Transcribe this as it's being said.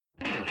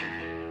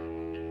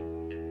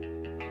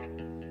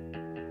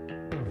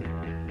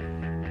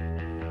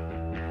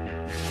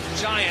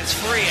Giants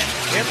free it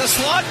in the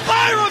slot.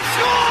 Byram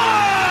scores!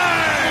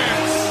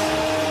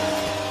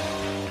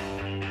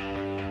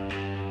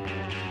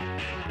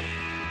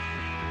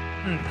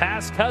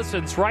 Pass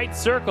Cousins, right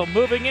circle,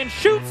 moving in,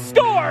 shoots,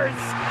 scores!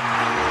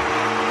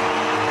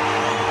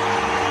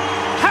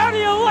 How do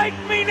you like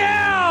me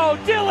now,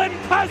 Dylan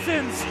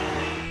Cousins?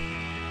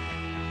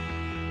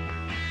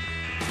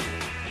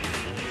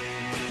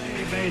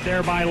 Made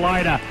there by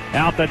Lyda.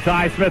 Out to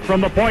Ty Smith from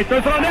the point.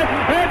 There's on it.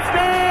 It's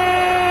good!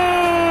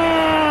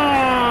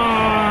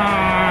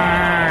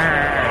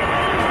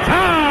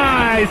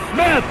 Ty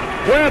Smith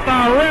with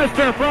a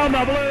wrister from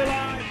the blue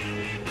line.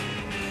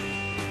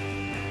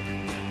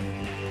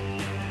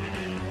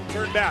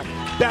 Turn back.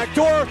 Back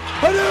door.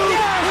 Hanu!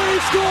 Yes! He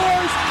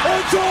scores!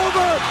 It's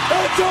over!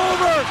 It's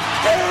over!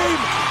 Game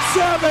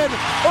 7!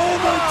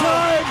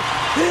 Overtime!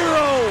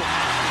 Hero!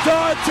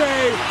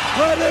 Dante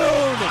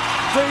Hanoun!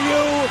 Do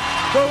you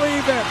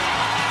believe it?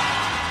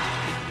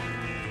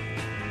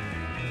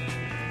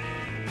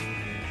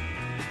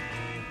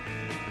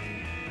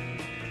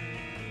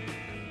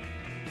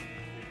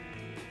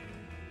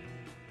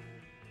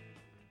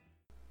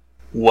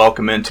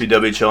 Welcome into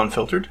WHL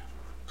Unfiltered.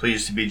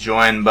 Pleased to be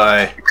joined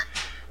by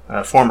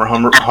former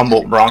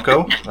Humboldt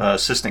Bronco,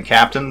 assistant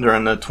captain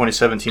during the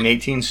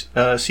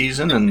 2017-18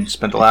 season, and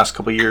spent the last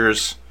couple of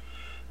years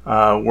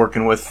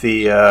working with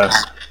the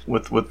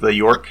with the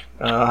York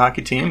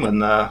hockey team,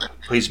 and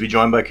pleased to be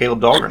joined by Kaleb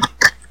Dahlgren.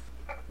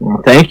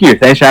 Well, thank you.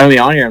 Thanks for having me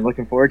on here. I'm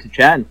looking forward to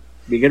chatting.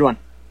 It'll be a good one.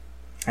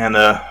 And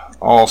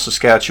all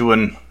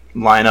Saskatchewan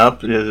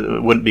lineup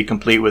wouldn't be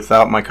complete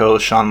without my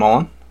co-host Sean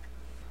Mullen.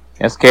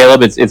 Yes,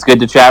 Kaleb, it's good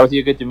to chat with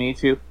you. Good to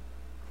meet you.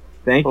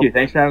 Thank you.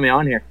 Thanks for having me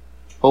on here.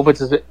 Hope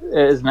it's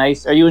as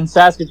nice. Are you in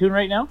Saskatoon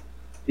right now?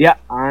 Yeah,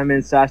 I'm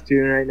in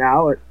Saskatoon right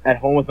now at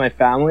home with my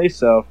family.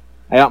 So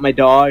I got my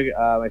dog.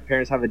 My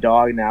parents have a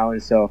dog now,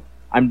 and so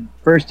I'm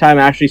first time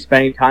actually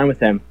spending time with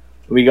him.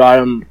 We got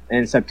him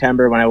in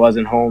September when I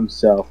wasn't home,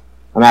 so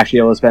I'm actually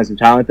able to spend some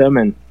time with him.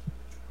 And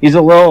he's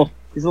a little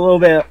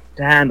bit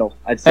to handle,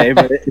 I'd say,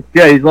 but it's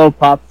good. He's a little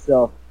pup,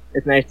 so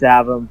it's nice to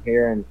have him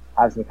here and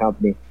have some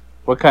company.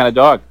 What kind of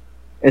dog?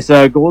 It's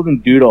a golden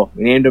doodle.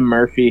 We named him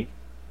Murphy,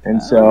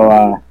 and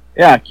so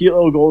yeah, cute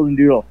little golden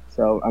doodle.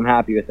 So I'm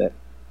happy with it.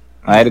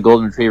 I had a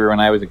golden retriever when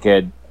I was a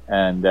kid,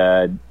 and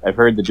I've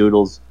heard the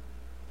doodles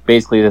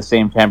basically the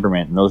same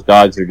temperament, and those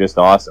dogs are just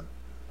awesome.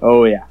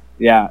 Oh yeah.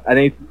 I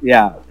think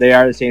they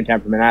are the same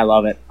temperament. I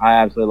love it. I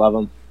absolutely love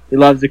him. He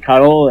loves to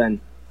cuddle and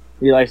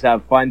he likes to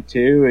have fun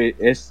too.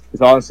 It's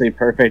honestly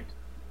perfect.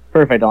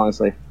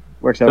 Honestly,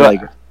 works out really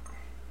good.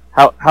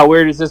 How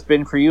weird has this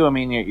been for you? I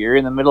mean, you're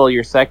in the middle of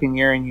your second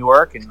year in New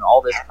York, and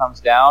all this comes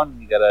down,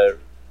 and you gotta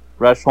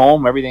rush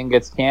home. Everything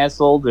gets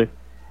canceled.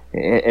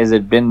 Has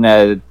it been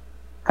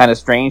kind of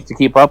strange to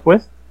keep up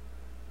with?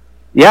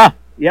 Yeah.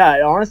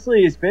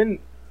 Honestly, it's been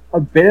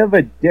a bit of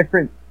a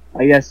different,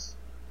 I guess,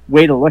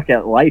 way to look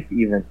at life,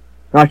 even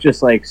not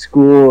just like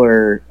school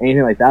or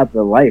anything like that,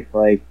 but life.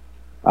 Like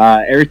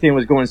everything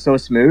was going so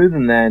smooth,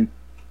 and then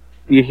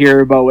you hear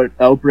about what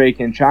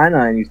outbreak in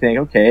China, and you think,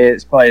 okay,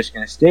 it's probably just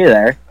going to stay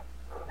there.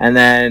 And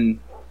then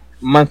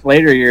a month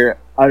later, you're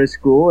out of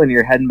school and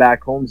you're heading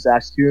back home to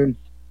Saskatoon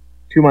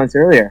 2 months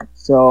earlier.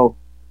 So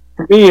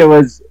for me, it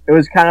was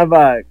kind of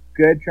a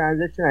good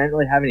transition. I didn't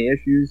really have any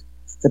issues.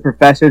 The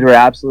professors were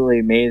absolutely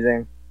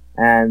amazing,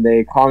 and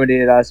they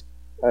accommodated us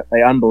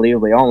like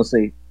unbelievably,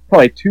 honestly.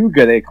 Probably too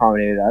good they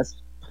accommodated us,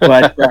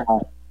 but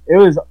it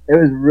was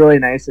really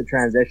nice to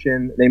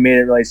transition. They made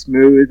it really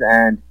smooth,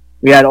 and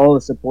we had all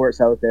the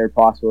supports out there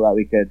possible that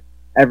we could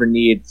ever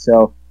need.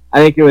 So I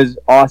think it was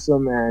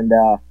awesome, and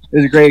it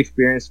was a great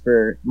experience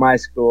for my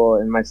school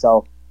and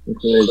myself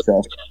included.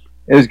 So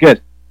it was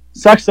good.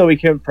 Sucks though we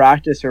couldn't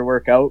practice or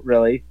work out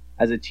really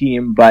as a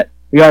team, but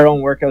we got our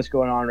own workouts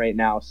going on right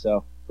now,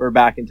 so we're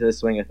back into the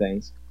swing of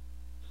things.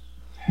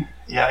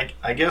 Yeah,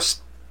 I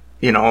guess.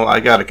 I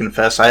got to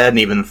confess, I hadn't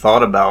even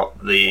thought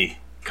about the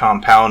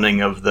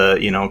compounding of the,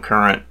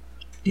 current,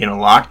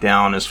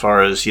 lockdown as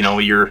far as, you've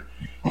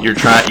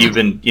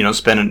been,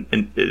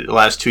 spending the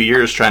last 2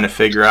 years trying to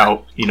figure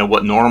out,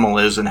 what normal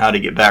is and how to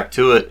get back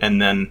to it.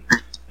 And then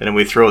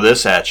we throw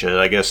this at you.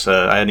 I guess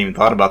I hadn't even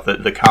thought about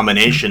the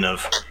combination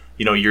of,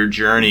 your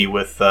journey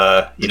with,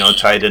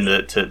 tied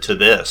into to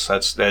this.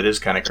 That is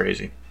kind of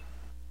crazy.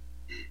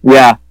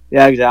 Yeah,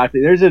 exactly.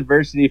 There's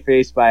adversity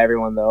faced by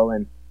everyone though.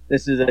 And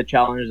this is a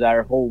challenge that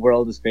our whole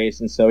world is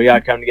facing, so we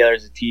gotta come together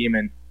as a team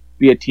and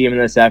be a team in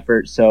this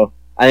effort. So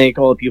I think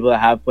all the people that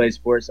have played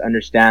sports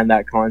understand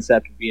that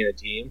concept of being a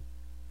team,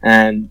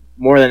 and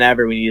more than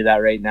ever, we need that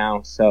right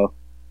now. So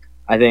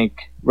I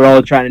think we're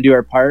all trying to do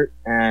our part,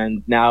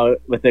 and now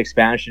with the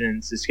expansion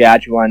in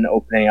Saskatchewan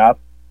opening up,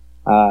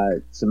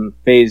 some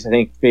phase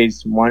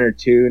 1 or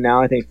 2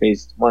 now. I think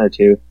phase 1 or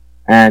 2,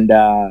 and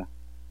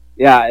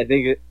yeah, I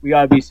think we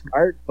got to be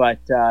smart, but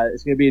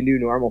it's going to be a new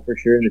normal for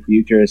sure in the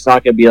future. It's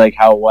not going to be like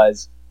how it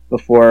was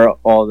before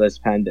all this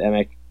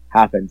pandemic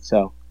happened.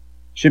 So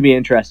it should be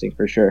interesting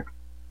for sure.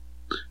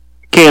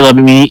 Kaleb,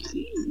 I mean,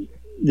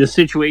 the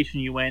situation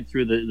you went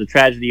through, the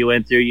tragedy you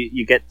went through,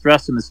 you get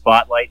thrust in the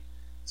spotlight.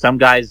 some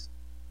guys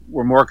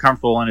were more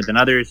comfortable in it than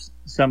others.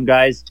 Some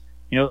guys,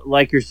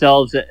 like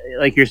yourself,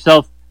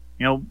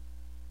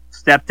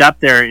 stepped up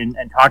there and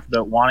talked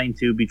about wanting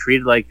to be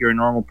treated like you're a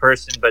normal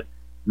person, but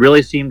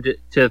really seemed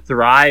to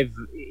thrive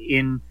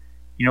in,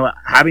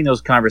 having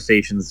those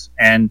conversations.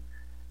 And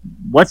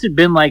what's it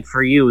been like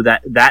for you,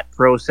 that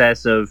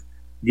process of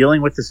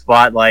dealing with the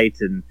spotlight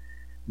and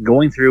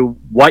going through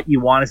what you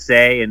want to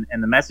say and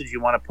the message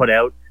you want to put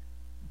out,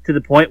 to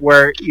the point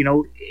where,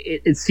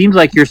 it seems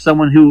like you're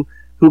someone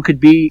who could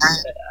be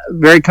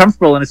very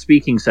comfortable in a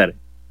speaking setting?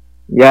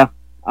 Yeah.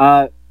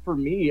 For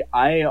me,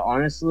 I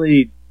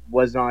honestly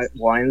was not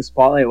wanting the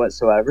spotlight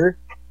whatsoever,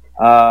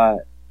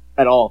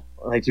 at all.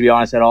 Like, to be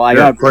honest, at all. I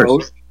got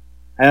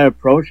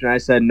approached and I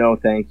said, no,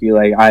 thank you.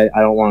 Like, I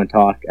don't want to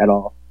talk at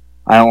all.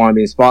 I don't want to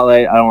be in the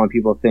spotlight. I don't want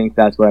people to think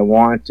that's what I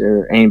want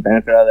or any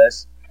benefit of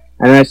this.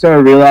 And then I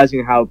started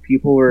realizing how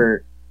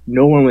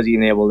no one was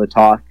even able to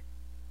talk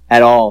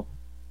at all.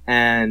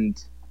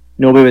 And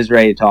nobody was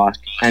ready to talk.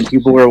 And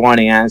people were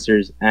wanting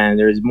answers. And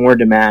there was more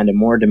demand and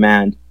more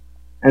demand.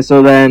 And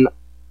so then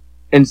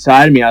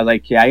inside of me, I was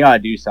like, yeah, I got to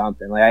do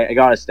something. Like, I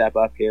got to step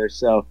up here.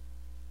 So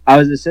I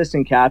was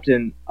assistant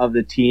captain of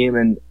the team.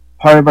 And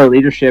part of our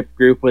leadership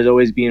group was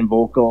always being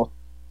vocal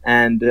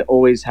and to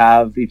always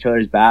have each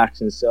other's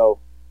backs. And so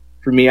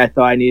for me, I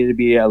thought I needed to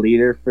be a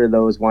leader for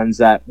those ones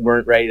that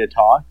weren't ready to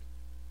talk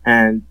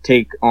and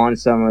take on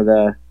some of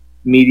the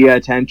media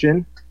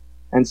attention.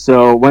 And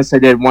so once I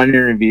did one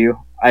interview,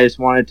 I just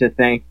wanted to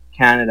thank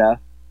Canada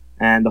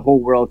and the whole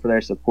world for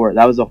their support.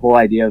 That was the whole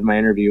idea of my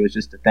interview, was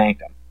just to thank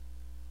them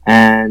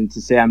and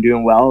to say I'm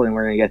doing well and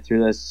we're going to get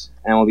through this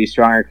and we'll be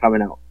stronger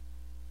coming out.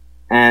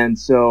 And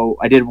so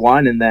I did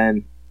one, and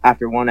then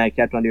after one, I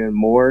kept on doing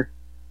more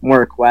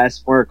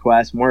requests.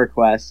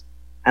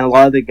 And a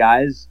lot of the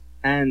guys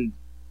and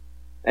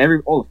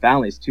all the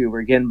families too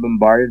were getting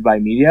bombarded by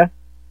media.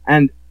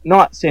 And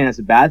not saying it's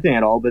a bad thing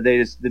at all, but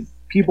the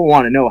people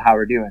want to know how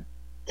we're doing.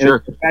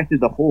 Sure. It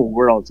affected the whole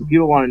world. So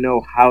people want to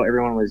know how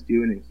everyone was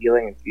doing and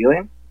healing and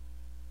feeling.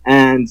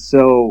 And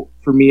so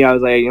for me, I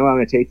was like, I'm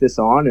going to take this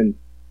on and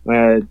I'm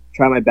going to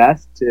try my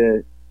best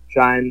to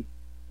shine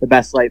the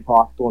best light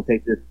possible and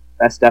take the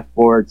best step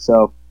forward.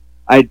 So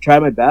I tried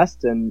my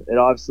best, and it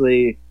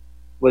obviously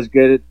was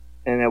good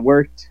and it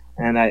worked.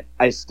 And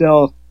I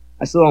still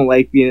don't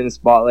like being in the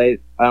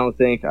spotlight. I don't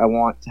think I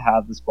want to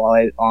have the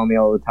spotlight on me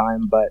all the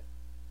time, but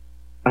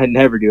I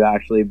never do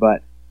actually.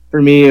 But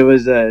for me, it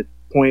was a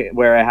point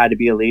where I had to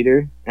be a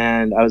leader,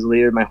 and I was a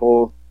leader my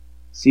whole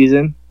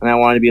season, and I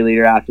wanted to be a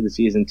leader after the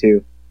season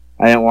too.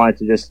 I didn't want it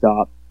to just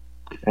stop.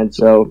 And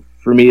so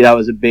for me, that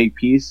was a big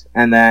piece.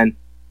 And then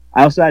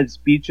I also had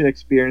speech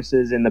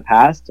experiences in the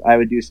past. I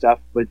would do stuff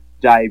with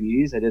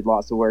diabetes. I did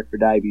lots of work for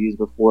diabetes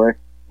before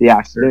the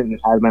accident and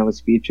had my own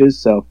speeches.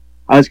 So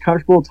I was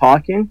comfortable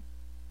talking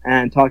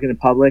in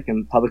public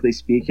and publicly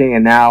speaking.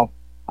 And now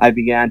I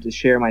began to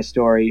share my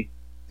story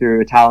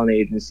through a talent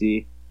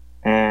agency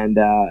and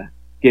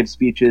give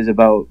speeches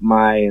about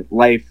my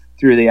life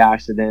through the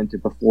accident,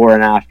 before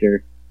and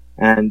after,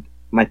 and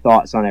my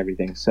thoughts on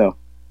everything. So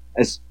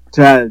it's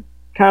to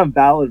kind of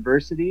battle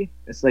adversity.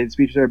 It's like the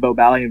speeches are about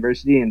battling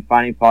adversity and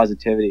finding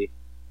positivity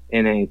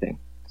in anything.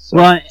 So.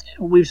 Well,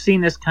 we've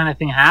seen this kind of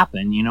thing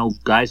happen.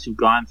 Guys who've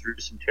gone through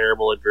some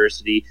terrible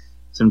adversity,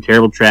 some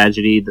terrible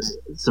tragedy,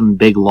 some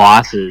big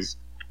losses,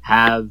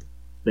 have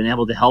been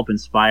able to help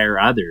inspire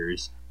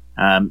others.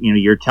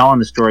 You're telling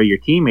the story of your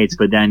teammates,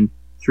 but then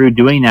through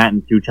doing that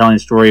and through telling the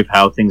story of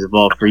how things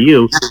evolved for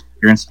you,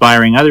 you're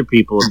inspiring other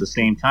people at the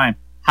same time.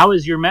 How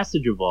has your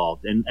message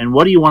evolved, and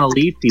what do you want to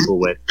leave people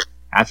with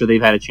after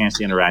they've had a chance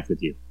to interact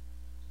with you?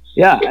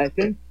 Yeah, I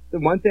think the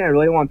one thing I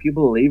really want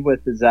people to leave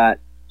with is that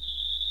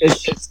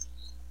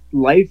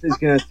life is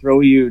going to throw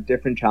you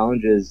different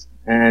challenges,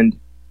 and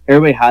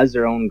everybody has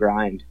their own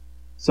grind.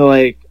 So,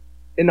 like,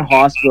 in the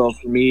hospital,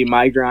 for me,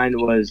 my grind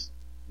was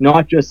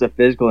not just the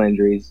physical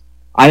injuries.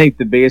 I think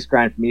the biggest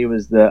grind for me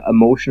was the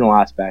emotional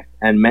aspect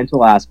and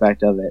mental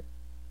aspect of it,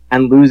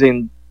 and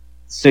losing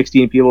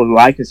 16 people who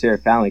I consider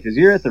family, because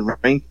you're at the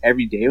rink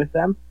every day with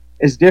them.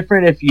 It's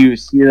different if you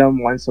see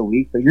them once a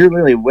week, but you're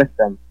really with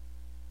them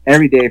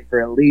every day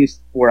for at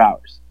least 4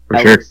 hours. For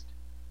sure. Least.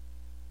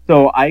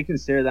 So I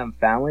consider them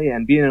family,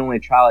 and being an only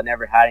child, I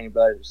never had any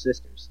brothers or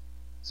sisters.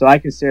 So I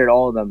considered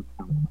all of them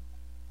family.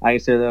 I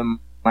consider them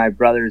my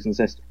brothers and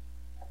sisters.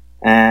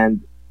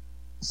 And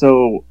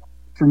so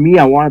for me,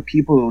 I wanted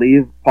people to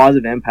leave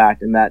positive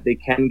impact in that they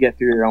can get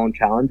through their own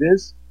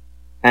challenges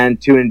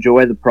and to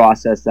enjoy the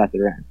process that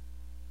they're in.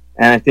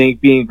 And I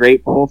think being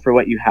grateful for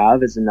what you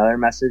have is another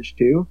message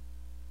too.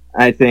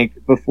 I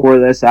think before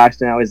this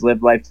accident, I always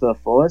lived life to the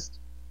fullest.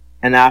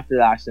 And after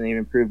the accident, I even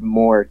improved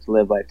more to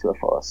live life to the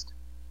fullest.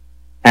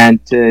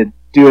 And to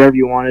do whatever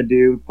you want to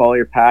do, follow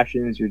your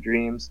passions, your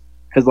dreams,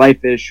 because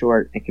life is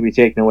short and can be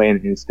taken away in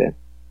an instant.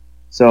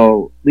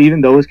 So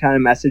leaving those kind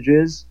of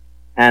messages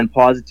and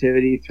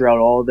positivity throughout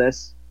all of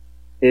this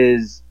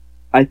is,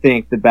 I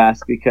think, the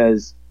best,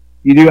 because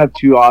you do have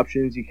two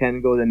options. You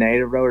can go the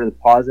negative route or the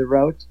positive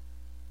route.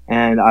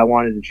 And I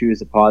wanted to choose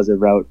the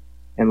positive route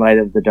in light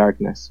of the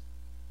darkness.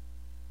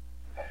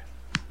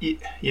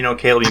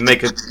 Kaleb, you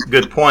make a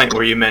good point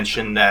where you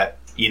mentioned that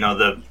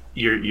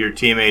your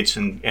teammates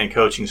and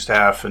coaching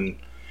staff and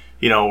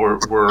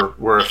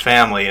we're a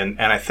family, and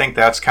I think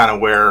that's kind of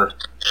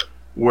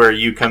where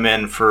you come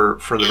in for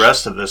the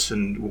rest of us,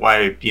 and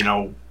why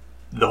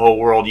the whole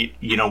world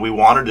we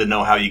wanted to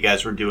know how you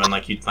guys were doing,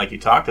 like you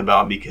talked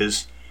about,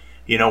 because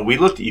we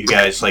looked at you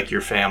guys like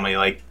your family,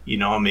 like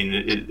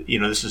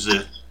this is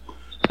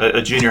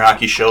a junior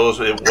hockey show,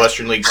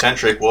 Western League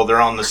centric. Well,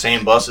 they're on the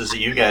same buses that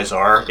you guys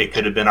are. It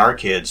could have been our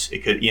kids.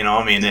 It could,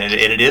 and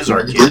it is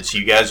our kids.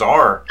 You guys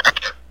are,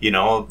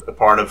 a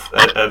part of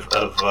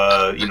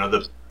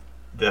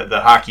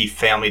the hockey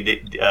family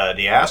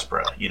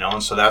diaspora,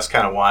 and so that's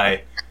kind of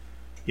why,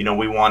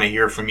 we want to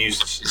hear from you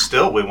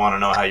still. We want to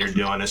know how you're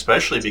doing,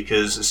 especially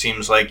because it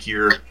seems like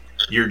your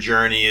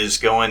journey is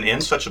going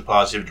in such a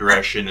positive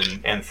direction,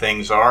 and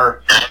things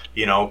are,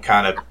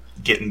 kind of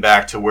getting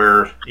back to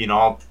where,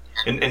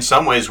 in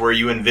some ways where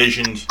you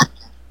envisioned,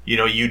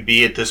 you'd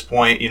be at this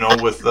point,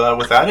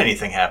 without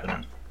anything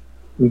happening.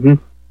 Mm-hmm.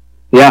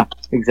 Yeah,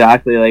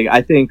 exactly. Like,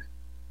 I think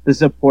the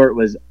support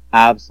was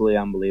absolutely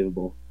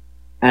unbelievable,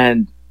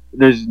 and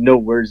there's no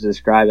words to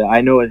describe it.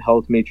 I know it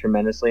helped me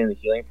tremendously in the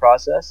healing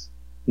process,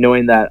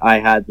 knowing that I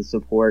had the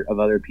support of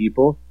other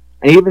people,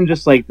 and even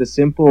just like the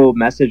simple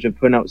message of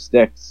putting out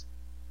sticks,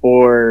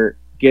 or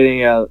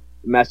getting a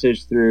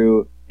message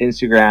through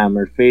Instagram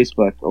or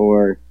Facebook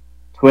or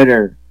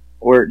Twitter,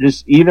 or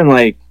just even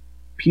like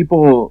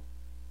people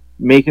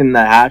making the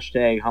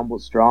hashtag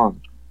Humboldt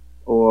Strong,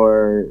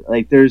 or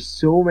like there's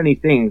so many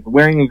things,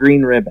 wearing a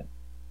green ribbon.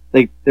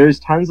 Like, there's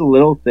tons of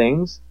little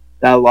things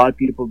that a lot of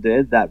people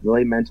did that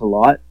really meant a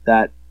lot,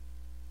 that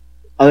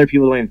other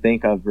people don't even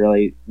think of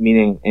really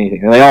meaning anything.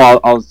 They're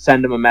like, I'll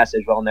send them a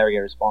message, but I'll never get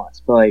a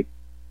response. But like,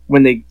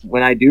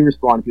 when I do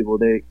respond to people,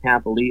 they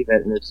can't believe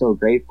it, and they're so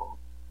grateful.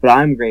 But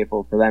I'm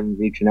grateful for them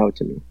reaching out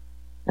to me.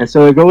 And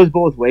so it goes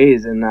both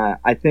ways, and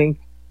I think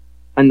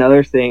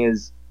another thing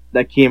is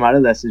that came out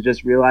of this is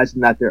just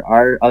realizing that there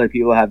are other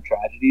people who have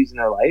tragedies in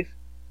their life,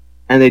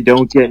 and they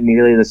don't get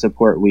nearly the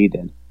support we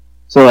did.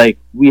 So like,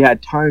 we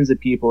had tons of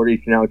people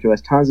reaching out to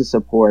us, tons of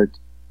support.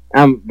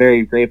 I'm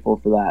very grateful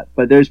for that.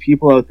 But there's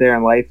people out there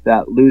in life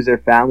that lose their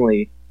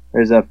family.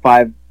 There's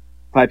five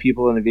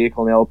people in the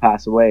vehicle, and they all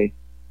pass away,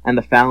 and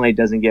the family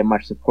doesn't get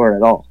much support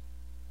at all,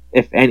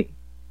 if any.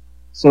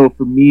 So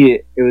for me,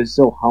 it was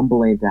so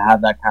humbling to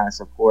have that kind of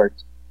support,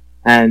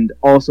 and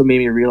also made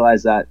me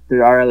realize that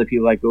there are other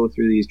people that go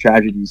through these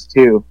tragedies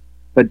too,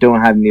 but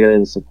don't have nearly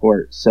the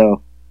support.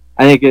 So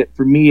I think it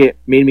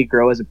made me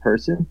grow as a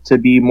person, to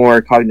be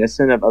more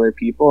cognizant of other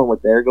people and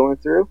what they're going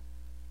through,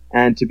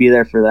 and to be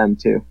there for them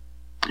too.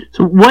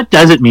 So what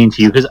does it mean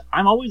to you? Because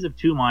I'm always of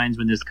two minds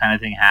when this kind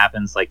of thing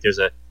happens. Like, there's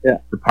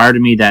the part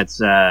of me that's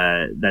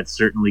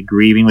certainly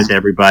grieving with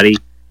everybody.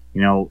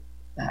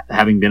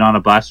 Having been on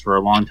a bus for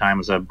a long time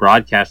as a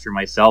broadcaster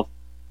myself,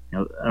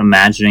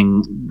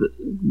 imagining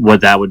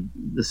what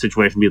the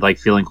situation would be like,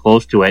 feeling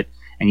close to it,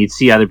 and you'd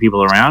see other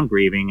people around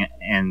grieving,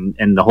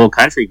 and the whole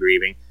country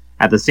grieving.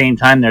 At the same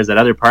time, there's that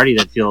other party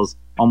that feels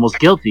almost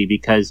guilty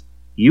because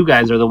you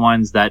guys are the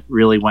ones that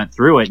really went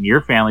through it, and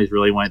your families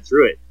really went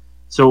through it.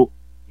 So,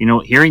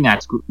 hearing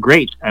that's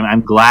great.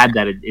 I'm glad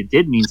that it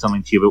did mean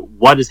something to you. But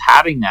what is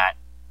having that,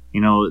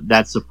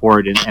 that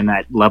support and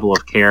that level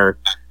of care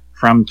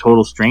from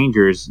total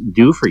strangers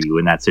do for you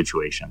in that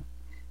situation?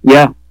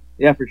 Yeah,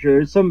 for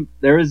sure.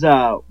 There was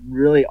a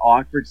really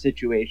awkward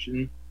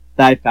situation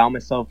that I found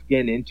myself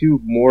getting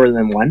into more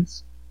than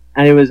once,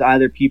 and it was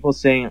either people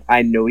saying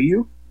I know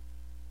you,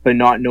 but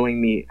not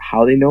knowing me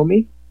how they know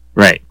me.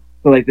 Right.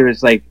 So like, there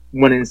was like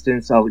one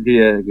instance. I'll give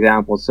you an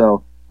example.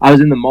 So I was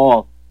in the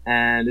mall,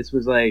 and this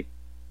was like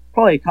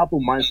probably a couple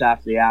months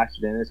after the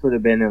accident. This would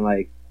have been in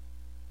like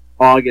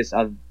August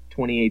of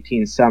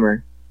 2018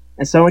 summer.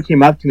 And someone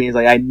came up to me and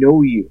was like, I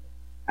know you.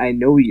 I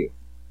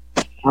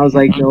was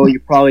like, no, you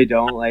probably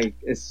don't. Like,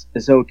 it's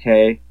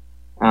okay.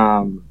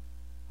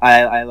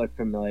 I look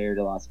familiar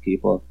to lots of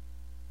people.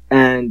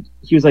 And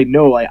he was like,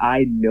 no,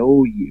 I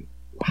know you.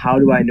 How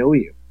do I know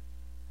you?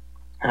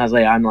 And I was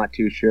like, I'm not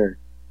too sure.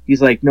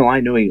 He's like, no,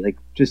 I know you. Like,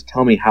 just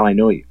tell me how I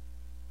know you.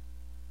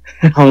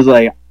 I was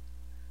like,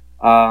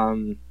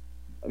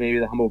 maybe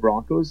the Humboldt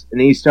Broncos. And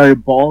then he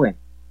started bawling.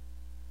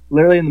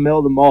 Literally in the middle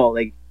of the mall,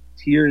 like,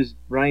 tears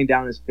running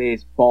down his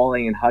face,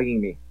 bawling and hugging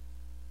me.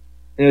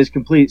 And it was a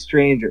complete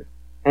stranger.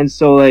 And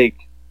so, like,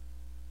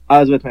 I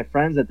was with my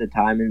friends at the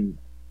time, and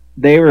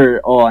they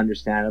were all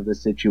understanding of the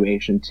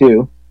situation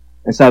too,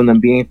 and some of them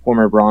being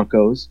former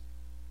Broncos.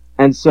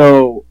 And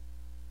so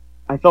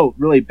I felt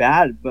really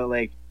bad, but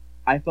like,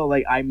 I felt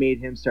like I made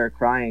him start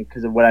crying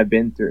because of what I've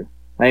been through.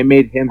 I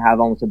made him have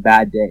almost a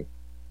bad day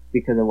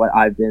because of what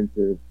I've been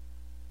through,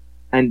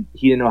 and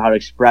he didn't know how to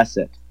express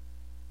it.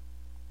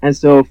 And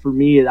so for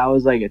me, that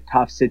was like a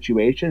tough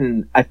situation,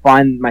 and I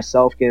find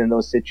myself getting in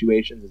those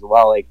situations as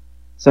well. Like,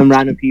 some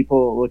random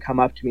people will come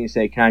up to me and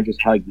say, can I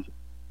just hug you?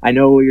 I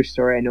know your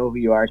story, I know who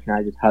you are, can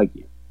I just hug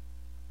you?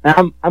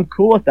 And I'm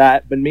cool with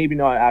that, but maybe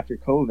not after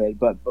COVID,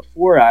 but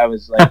before I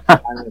was like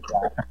fine with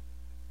that.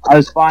 I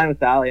was fine with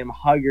that. Like, I'm a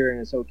hugger and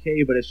it's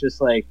okay, but it's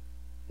just like,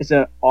 it's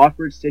an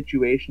awkward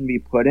situation to be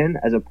put in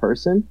as a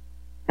person.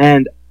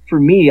 And for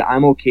me,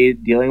 I'm okay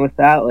dealing with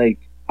that. Like,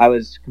 I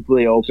was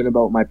completely open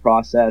about my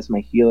process,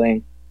 my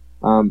healing,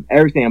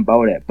 everything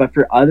about it. But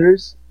for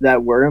others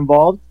that were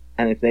involved,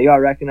 and if they got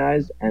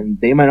recognized, and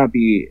they might not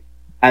be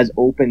as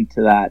open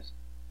to that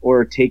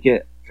or take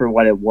it for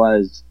what it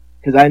was,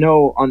 because I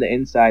know on the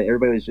inside,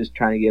 everybody was just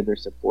trying to give their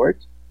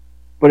support.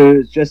 But it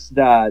was just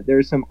there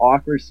were some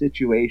awkward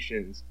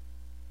situations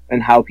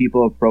and how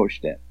people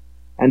approached it.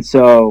 And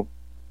so,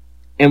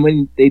 and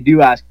when they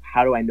do ask,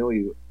 how do I know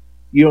you?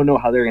 You don't know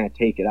how they're going to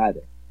take it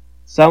either.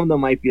 Some of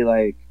them might be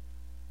like,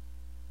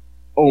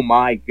 oh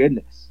my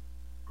goodness.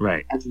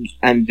 Right.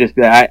 And just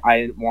be like, I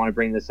didn't want to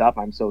bring this up.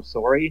 I'm so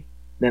sorry.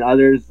 Then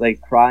others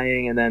like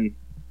crying. And then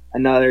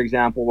another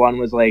example, one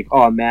was like,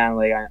 oh man,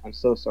 like I'm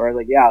so sorry.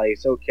 Like, yeah, like,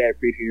 it's okay. I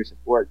appreciate your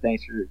support.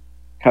 Thanks for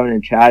coming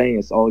and chatting.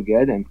 It's all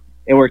good. And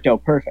it worked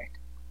out perfect.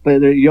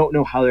 But you don't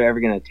know how they're ever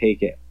going to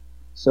take it.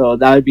 So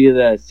that would be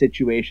the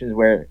situations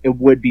where it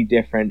would be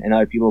different and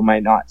other people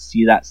might not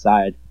see that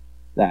side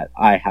that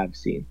I have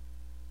seen.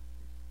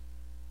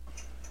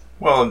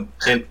 Well,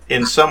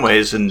 in some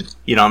ways, and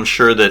I'm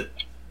sure that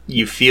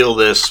you feel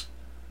this,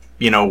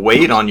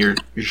 weight on your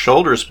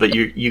shoulders, but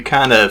you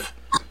kind of,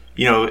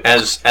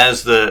 as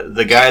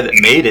the guy that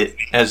made it,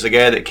 as the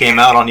guy that came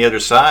out on the other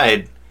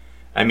side,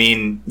 I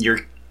mean, you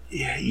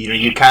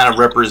kind of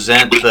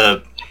represent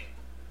the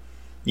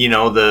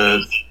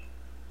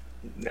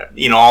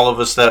all of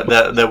us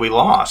that we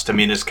lost. I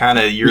mean, it's kind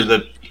of you're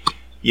the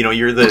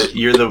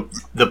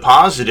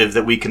positive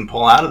that we can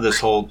pull out of this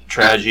whole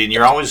tragedy, and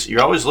you're always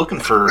looking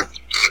for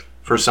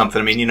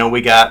something. I mean,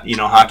 we got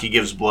Hockey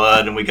Gives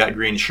Blood, and we got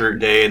Green Shirt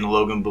Day and the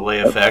Logan Belay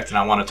effect, and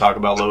I want to talk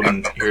about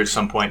Logan here at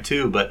some point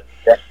too. But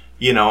I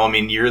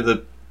mean, you're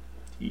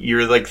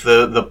like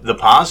the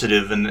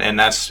positive, and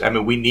that's, I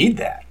mean, we need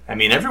that. I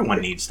mean,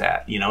 everyone needs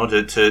that,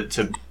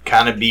 to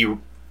kind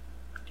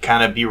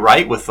of be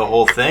right with the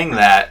whole thing.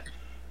 That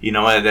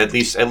at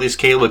least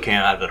Kaleb came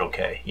out of it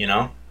okay.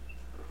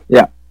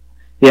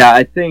 Yeah,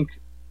 I think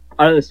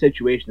out of the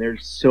situation,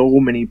 there's so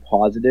many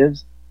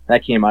positives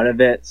that came out of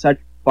it. Such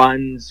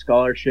funds,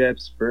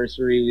 scholarships,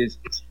 bursaries,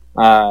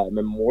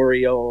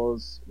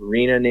 memorials,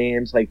 arena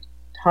names, like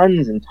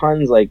tons and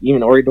tons, like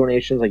even organ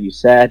donations, like you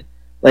said,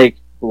 like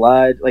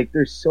blood. Like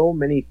there's so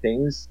many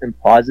things and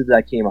positives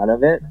that came out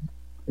of it.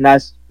 And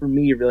that's, for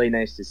me, really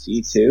nice to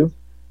see too.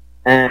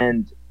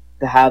 And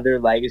to have their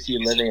legacy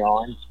living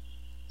on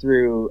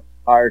through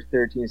our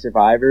 13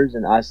 survivors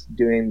and us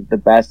doing the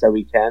best that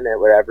we can at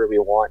whatever we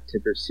want to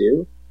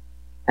pursue.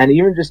 And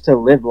even just to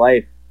live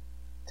life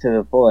to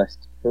the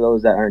fullest for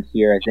those that aren't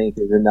here, I think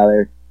is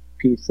another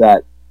piece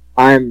that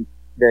I'm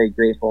very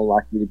grateful and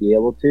lucky to be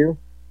able to.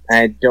 And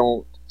I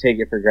don't take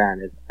it for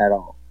granted at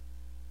all.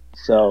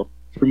 So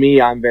for me,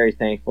 I'm very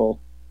thankful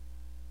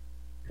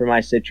for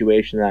my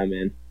situation that I'm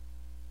in.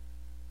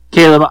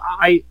 Kaleb,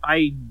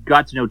 I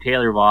got to know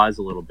Taylor Vaz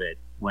a little bit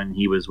when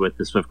he was with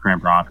the Swift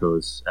Current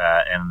Broncos,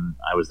 and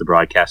I was the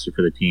broadcaster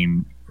for the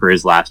team for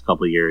his last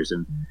couple of years,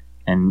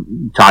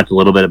 and talked a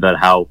little bit about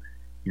how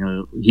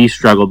he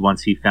struggled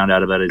once he found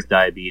out about his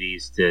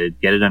diabetes to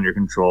get it under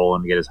control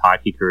and get his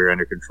hockey career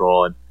under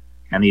control,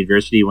 and the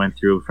adversity he went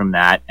through from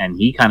that, and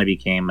he kind of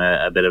became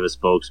a bit of a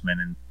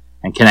spokesman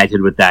and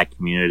connected with that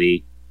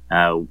community,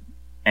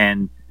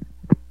 and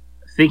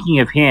thinking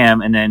of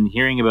him and then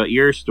hearing about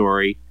your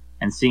story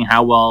and seeing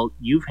how well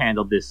you've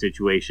handled this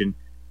situation.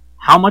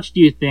 How much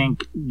do you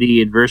think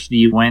the adversity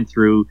you went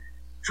through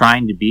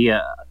trying to be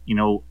a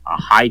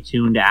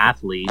high-tuned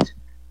athlete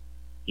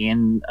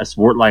in a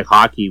sport like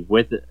hockey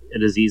with a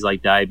disease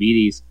like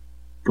diabetes,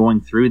 going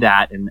through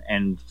that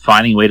and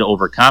finding a way to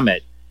overcome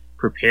it,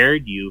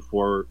 prepared you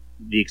for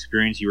the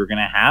experience you were going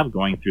to have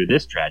going through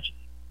this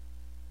tragedy?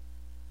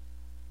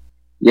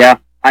 Yeah,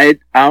 I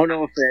don't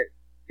know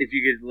if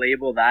you could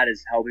label that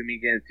as helping me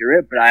get through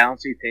it, but I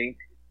honestly think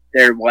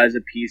there was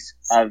a piece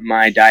of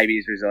my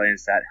diabetes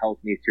resilience that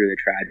helped me through the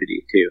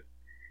tragedy too.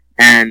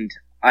 And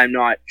I'm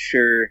not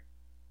sure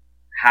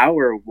how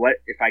or what,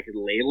 if I could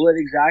label it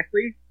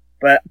exactly,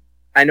 but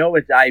I know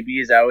with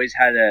diabetes, I always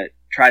had to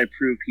try to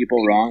prove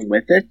people wrong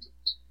with it.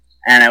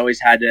 And I always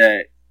had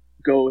to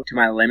go to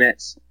my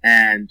limits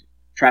and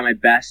try my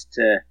best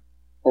to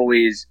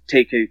always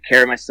take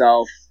care of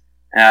myself,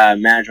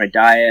 manage my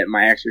diet,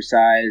 my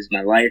exercise,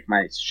 my life,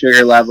 my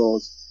sugar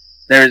levels.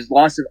 There's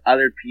lots of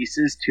other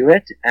pieces to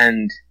it,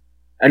 and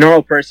a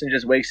normal person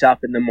just wakes up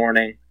in the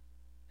morning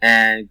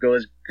and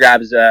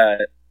grabs a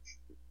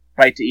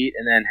bite to eat,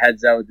 and then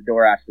heads out the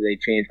door after they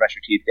change, brush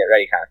their teeth, get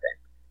ready, kind of thing.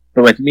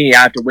 But with me,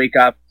 I have to wake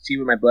up, see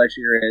what my blood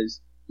sugar is,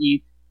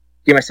 eat,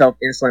 give myself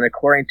insulin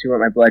according to what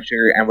my blood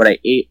sugar and what I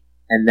ate,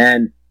 and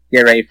then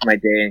get ready for my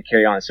day and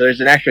carry on. So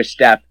there's an extra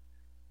step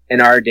in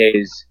our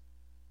days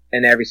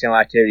in every single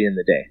activity in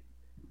the day.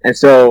 And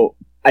so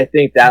I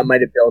think that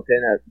might have built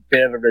in a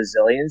bit of a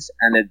resilience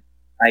and a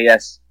bit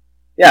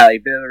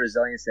of a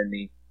resilience in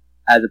me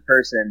as a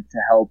person to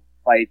help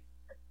fight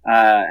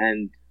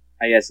and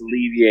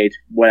alleviate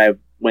what I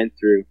went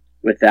through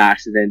with the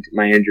accident,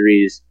 my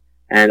injuries,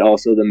 and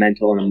also the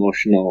mental and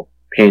emotional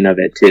pain of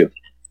it too.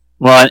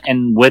 Well,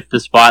 and with the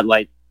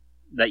spotlight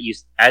that you,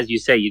 as you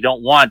say, you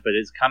don't want, but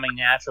it's coming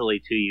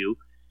naturally to you,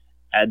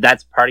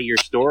 that's part of your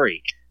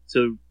story.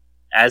 So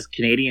as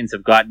Canadians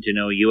have gotten to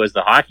know you, as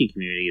the hockey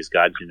community has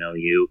gotten to know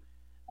you,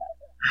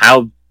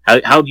 how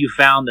have you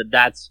found that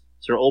that's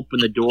sort of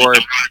opened the door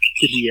to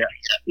be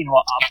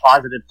a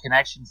positive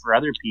connection for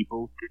other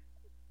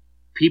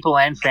people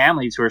and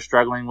families who are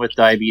struggling with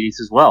diabetes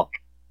as well?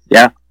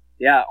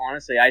 Yeah,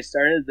 honestly, I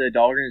started the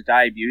Dahlgren's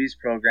Diabetes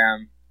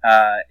program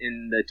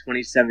in the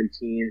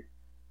 2017.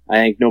 I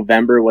think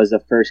November was the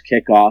first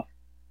kickoff,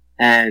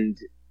 and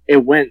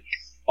it went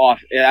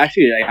off.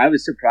 I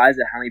was surprised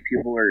at how many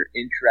people were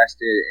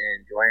interested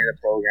in joining the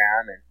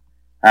program.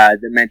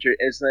 And the mentor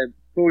is the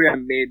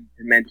program made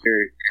to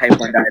mentor type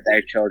 1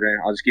 diabetic children.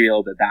 I'll just give you a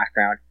little bit of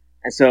background.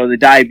 And so the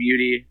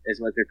Diabetes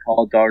is what they're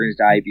called, Dahlgren's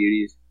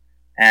Diabetes.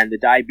 And the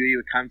Diabetes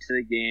would come to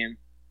the game.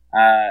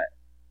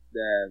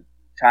 The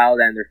child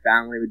and their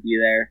family would be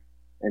there,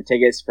 and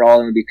tickets for all of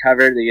them would be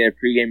covered. They get a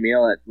pregame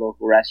meal at the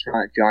local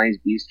restaurant, Johnny's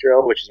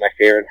Bistro, which is my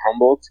favorite,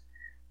 Humboldt.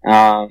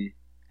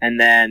 And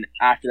then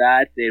after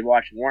that, they'd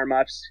watch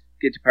warm-ups,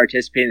 get to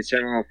participate in a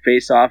certain little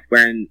face-off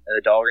wearing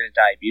the Dahlgren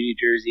Diabetes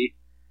jersey.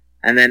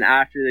 And then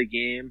after the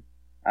game,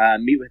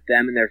 meet with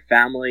them and their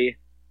family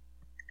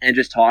and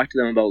just talk to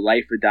them about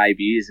life with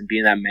diabetes and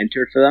being that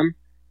mentor for them.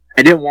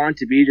 I didn't want it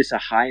to be just a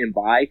high and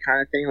by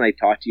kind of thing, like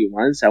talk to you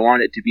once. I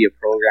wanted it to be a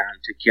program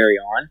to carry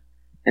on.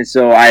 And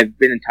so I've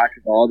been in touch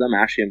with all of them.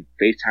 Actually, I'm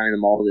FaceTiming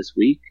them all this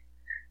week.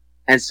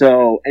 And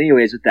so,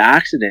 anyways, with the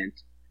accident,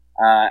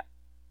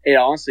 it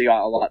honestly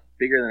got a lot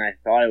bigger than I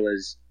thought it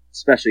was,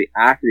 especially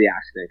after the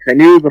accident. Because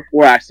I knew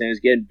before accident it was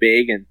getting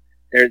big, and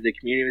the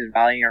community was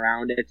rallying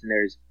around it, and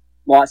there's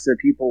lots of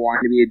people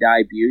wanting to be a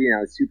diabetes, and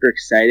it was super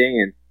exciting.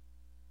 And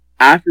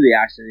after the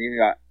accident, it even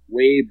got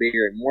way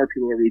bigger, and more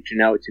people were reaching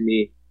out to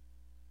me.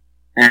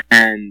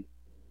 And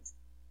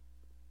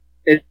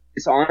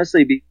it's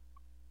honestly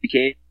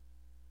became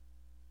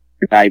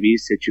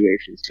diabetes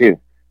situations too.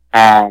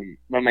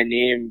 When my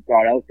name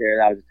got out there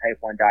that I was a type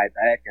 1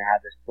 diabetic and I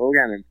had this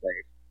program in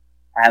place,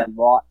 I had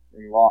lots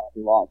and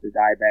lots of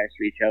diabetics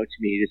reach out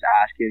to me just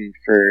asking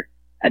for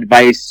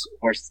advice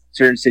or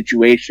certain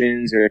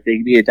situations, or if they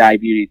could be a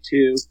diabetes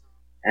too,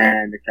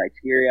 and the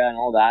criteria and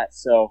all that.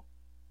 So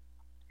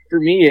for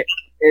me,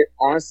 it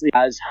honestly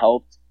has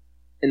helped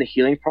in the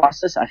healing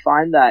process. I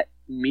find that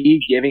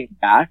me giving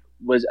back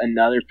was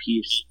another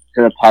piece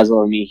to the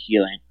puzzle of me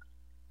healing.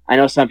 I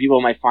know some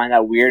people might find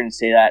that weird and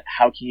say that,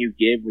 how can you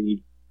give when you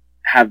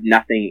have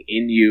nothing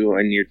in you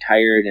and you're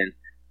tired and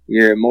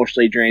you're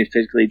emotionally drained,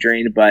 physically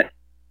drained? But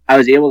I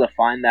was able to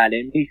find that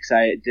in me because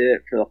I did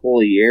it for the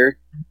whole year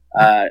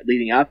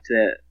leading up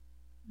to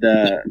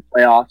the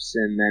playoffs,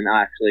 and then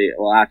after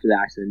the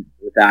accident,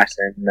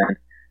 and then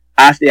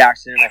after the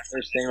accident, my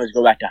first thing was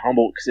go back to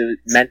Humboldt because it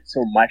meant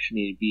so much to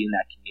me to be in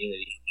that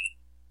community.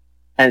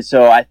 And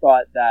so I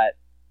thought that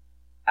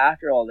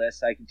after all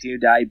this, I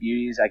continued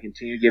diabetes, I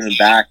continued giving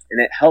back, and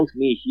it helped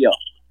me heal.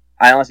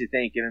 I honestly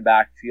think giving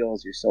back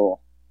fuels your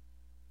soul.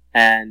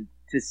 And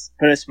to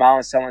put a smile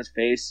on someone's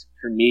face,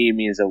 for me,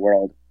 means the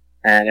world.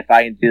 And if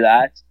I can do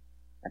that,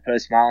 and put a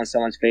smile on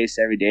someone's face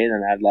every day,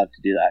 then I'd love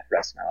to do that for the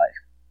rest of my life.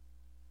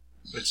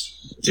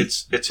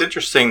 It's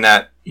interesting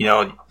that,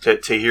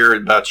 to hear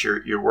about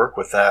your work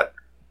with that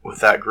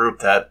group,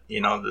 that,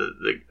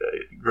 the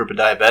group of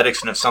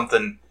diabetics, and it's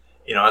something,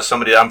 as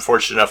somebody, I'm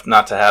fortunate enough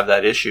not to have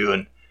that issue,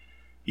 and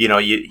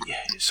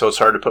so it's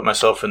hard to put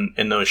myself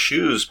in those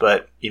shoes,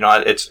 but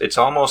it's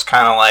almost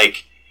kind of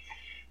like,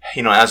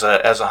 as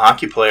a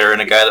hockey player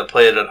and a guy that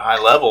played at a high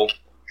level,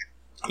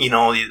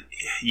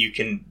 you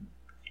can,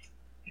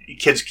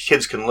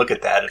 kids can look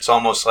at that. It's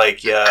almost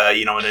like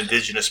an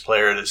indigenous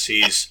player that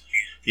sees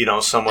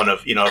someone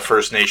of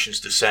First Nations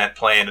descent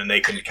playing, and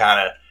they can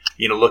kind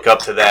of look up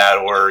to that,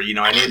 or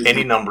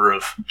any number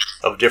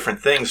of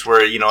different things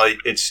where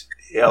it's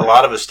a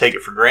lot of us take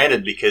it for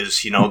granted because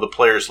the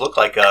players look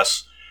like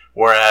us,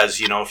 whereas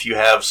if you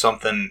have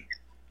something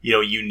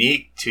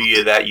unique to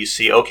you that you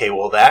see, okay,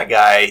 well, that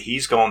guy,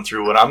 he's going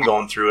through what I'm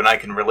going through, and I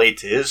can relate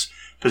to his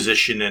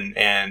position,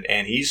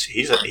 and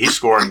he's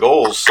scoring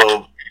goals,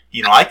 so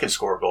I can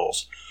score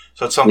goals.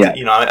 So it's something,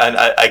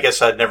 I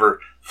guess I'd never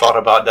thought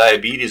about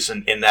diabetes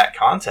in that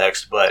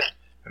context, but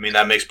I mean,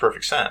 that makes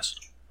perfect sense.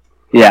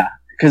 Yeah,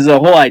 because the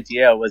whole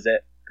idea was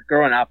that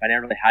growing up, I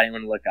never really had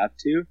anyone to look up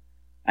to.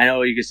 I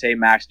know you could say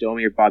Max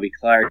Domi or Bobby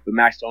Clark, but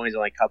Max Domi's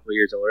only a couple of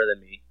years older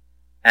than me.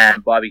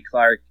 And Bobby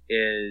Clark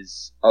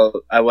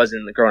I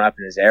wasn't growing up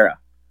in his era.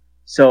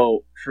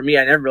 So for me,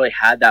 I never really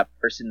had that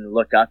person to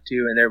look up to,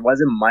 and there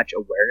wasn't much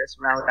awareness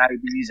around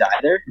diabetes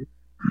either.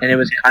 And it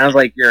was kind of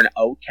like you're an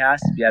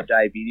outcast if you have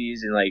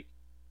diabetes, and like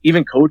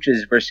even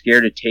coaches were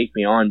scared to take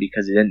me on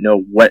because they didn't know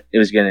what it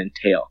was going to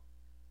entail.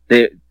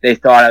 They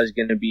thought I was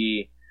going to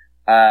be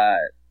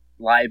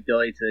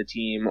liability to the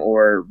team,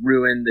 or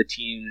ruin the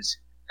team's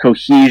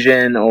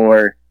cohesion,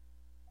 or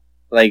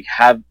like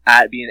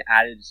be an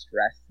added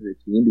stress to the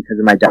team because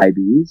of my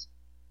diabetes.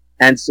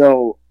 And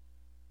so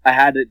I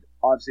had to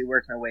obviously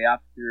work my way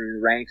up through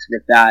the ranks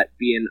with that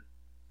being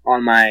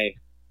on my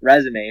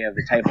resume of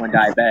the type 1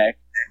 diabetic.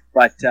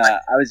 But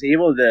I was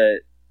able to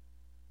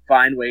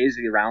find ways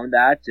around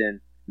that and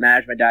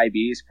manage my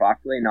diabetes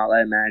properly and not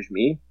let it manage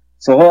me.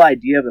 So the whole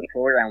idea of the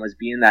program was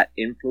being that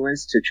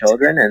influence to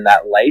children and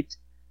that light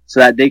so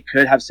that they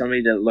could have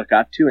somebody to look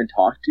up to and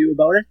talk to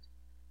about it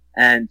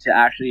and to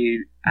actually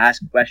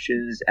ask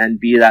questions and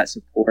be that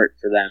support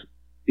for them,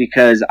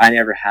 because I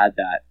never had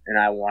that and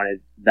I wanted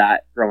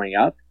that growing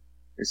up.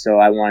 And so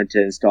I wanted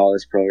to install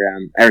this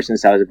program ever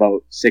since I was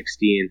about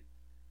 16,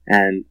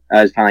 and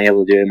I was finally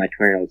able to do it in my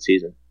 20-year-old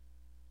season.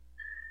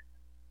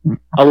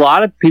 A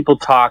lot of people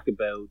talk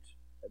about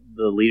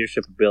the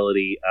leadership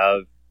ability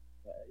of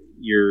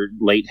your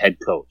late head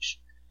coach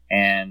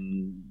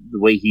and the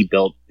way he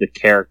built the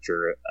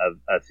character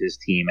of his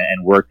team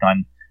and worked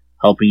on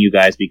helping you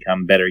guys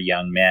become better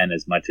young men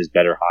as much as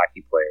better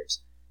hockey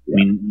players. I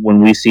mean,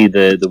 when we see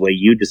the way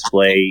you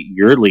display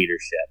your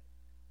leadership,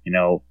 you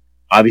know,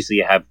 obviously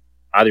you have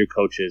other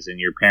coaches and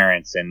your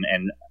parents and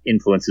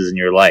influences in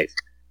your life,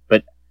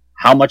 but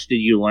how much did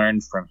you learn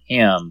from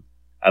him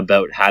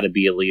about how to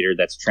be a leader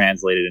that's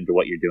translated into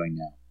what you're doing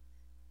now?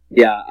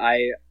 Yeah,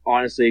 I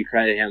honestly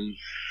credit him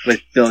with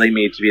building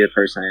me to be the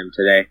person I am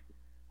today.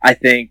 I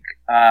think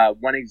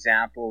one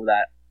example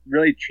that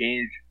really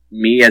changed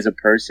me as a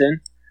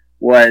person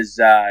was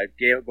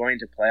going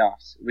to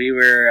playoffs. We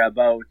were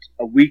about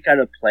a week out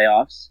of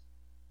playoffs.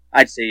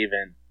 I'd say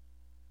even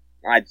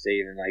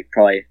like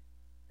probably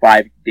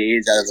 5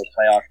 days out of a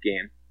playoff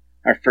game,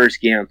 our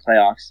first game of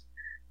playoffs.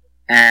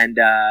 And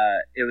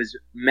it was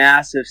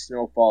massive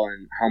snowfall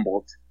in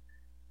Humboldt.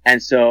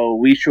 And so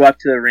we show up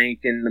to the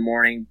rink in the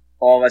morning,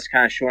 all of us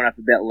kind of showing up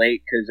a bit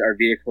late because our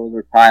vehicles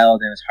were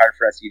piled and it was hard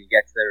for us to even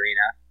get to the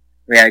arena.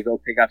 We had to go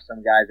pick up some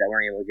guys that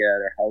weren't able to get out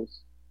of their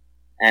house.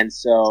 And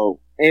so,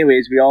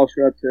 anyways, we all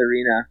show up to the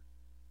arena,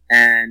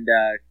 and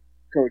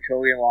Coach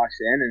Hogan walks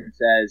in and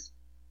says,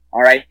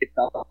 "All right,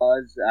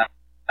 fellas,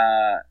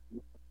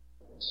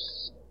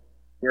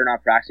 we're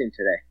not practicing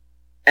today."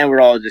 And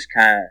we're all just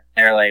kind of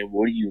there like,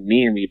 "What do you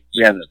mean? We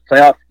have a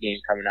playoff game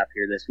coming up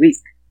here this week."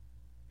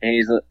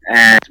 And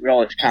we're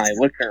all just kind of like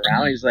looking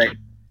around. He's like,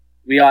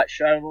 "We got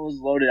shovels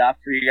loaded up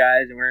for you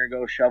guys, and we're going to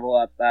go shovel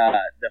up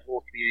the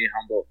whole community in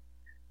Humboldt."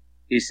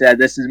 He said,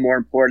 "This is more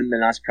important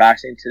than us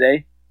practicing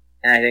today,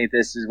 and I think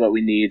this is what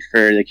we need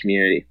for the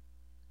community."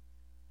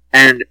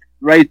 And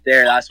right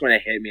there, that's when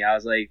it hit me. I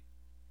was like,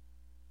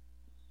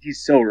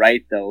 he's so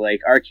right, though.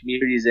 Like, our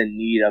community is in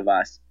need of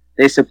us.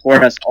 They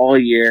support us all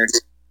year.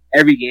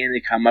 Every game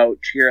they come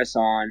out, cheer us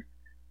on.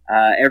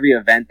 Every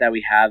event that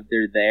we have,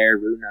 they're there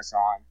rooting us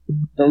on.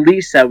 The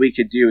least that we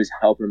could do is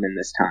help them in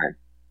this time.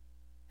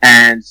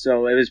 And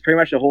so it was pretty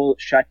much a whole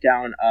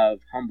shutdown of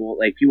Humboldt.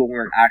 Like, people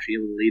weren't actually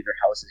able to leave their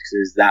houses because there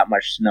was that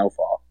much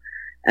snowfall.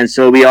 And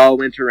so we all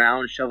went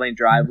around shoveling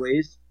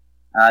driveways.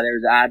 There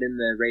was an ad in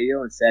the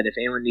radio and said if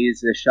anyone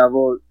needs to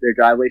shovel their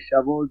driveway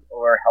shoveled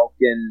or help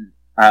in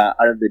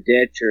out of the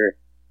ditch or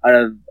out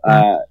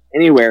of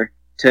anywhere,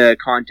 to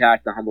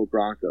contact the Humboldt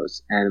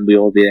Broncos, and we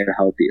will be there to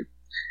help you.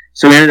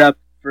 So we ended up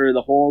for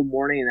the whole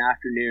morning and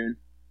afternoon,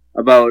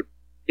 about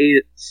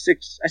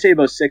 6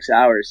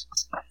 hours.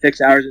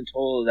 6 hours in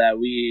total that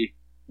we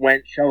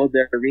went, shoveled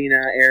the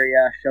arena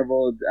area,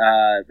 shoveled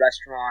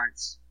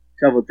restaurants,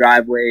 shoveled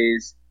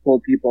driveways,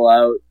 pulled people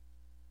out.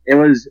 It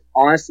was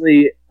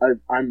honestly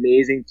an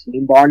amazing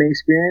team bonding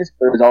experience,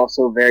 but it was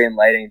also very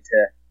enlightening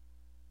to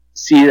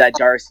see that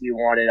Darcy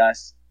wanted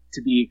us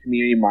to be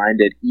community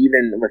minded,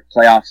 even with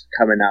playoffs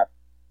coming up,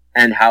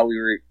 and how we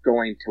were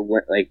going to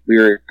win. Like, we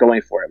were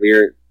going for it.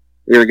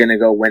 We were going to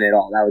go win it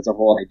all. That was the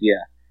whole idea.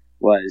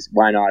 Was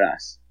why not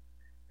us?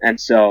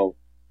 And so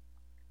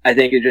I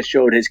think it just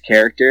showed his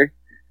character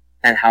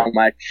and how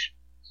much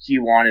he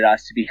wanted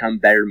us to become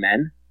better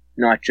men,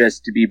 not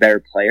just to be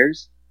better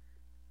players.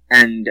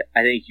 And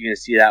I think you can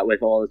see that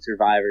with all the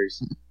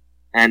survivors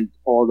and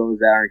all those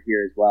that aren't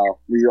here as well.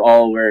 We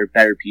all were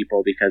better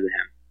people because of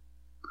him.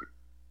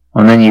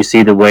 And then you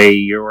see the way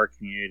your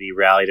community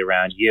rallied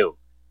around you.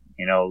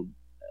 You know,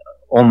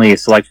 only a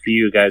select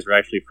few guys were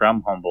actually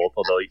from Humboldt,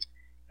 although, you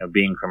know,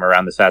 being from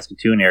around the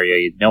Saskatoon area,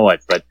 you'd know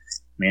it. But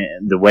I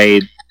mean, the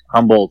way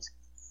Humboldt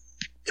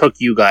took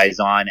you guys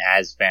on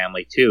as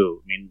family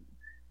too. I mean,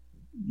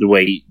 the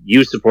way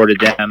you supported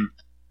them,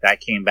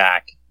 that came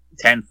back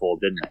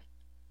tenfold, didn't it?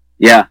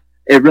 Yeah,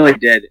 it really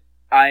did.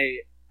 I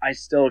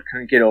still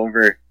couldn't get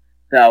over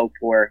the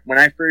outpour. When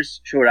I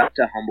first showed up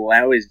to Humboldt,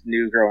 I always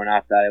knew growing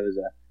up that it was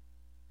a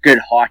good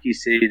hockey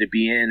city to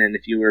be in, and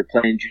if you were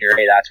playing junior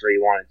A, that's where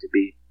you wanted to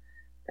be.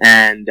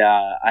 And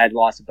I had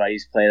lots of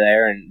buddies play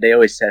there, and they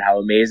always said how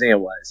amazing it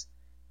was.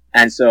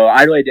 And so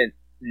I really didn't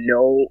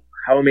know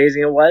how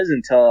amazing it was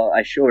until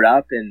I showed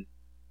up, and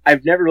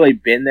I've never really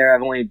been there.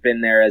 I've only been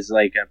there as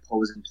like an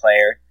opposing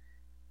player.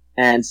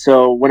 And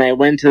so when I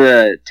went to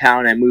the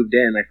town, I moved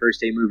in, my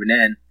first day moving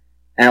in,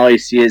 and all you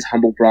see is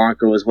Humboldt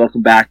Broncos,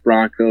 welcome back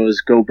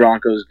Broncos, go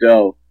Broncos,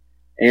 go.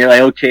 And you're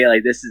like, okay,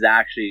 like this is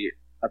actually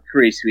a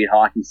pretty sweet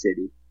hockey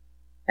city.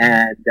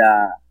 And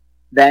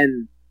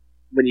then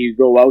when you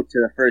go out to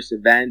the first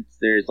event,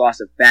 there's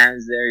lots of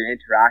fans there. You're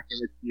interacting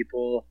with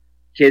people.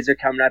 Kids are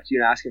coming up to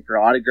you and asking for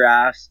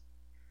autographs.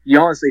 You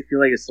honestly feel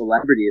like a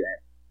celebrity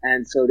there.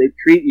 And so they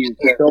treat you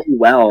so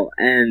well.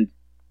 And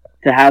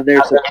to have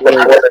their support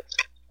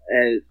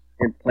in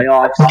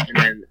playoffs and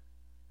then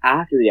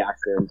after the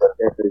accident,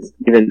 there was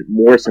even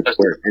more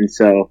support. And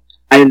so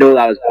I didn't know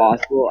that was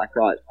possible. I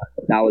thought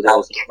that was all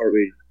the support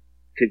we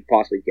could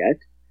possibly get.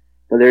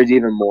 But there's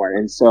even more.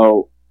 And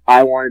so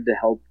I wanted to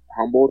help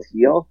Humboldt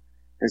heal.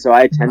 And so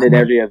I attended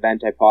every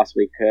event I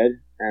possibly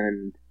could.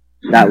 And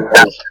that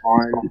was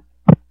fun.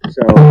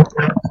 So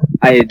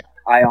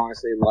I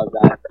honestly love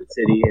that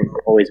city and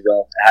always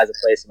will. It has a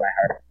place in my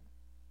heart.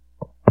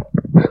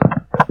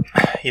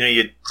 You know,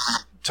 you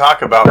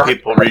talk about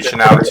people reaching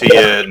out to you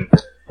and,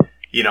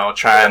 you know,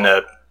 trying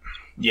to,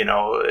 you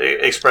know,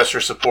 express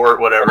your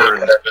support,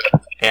 whatever,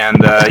 and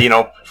you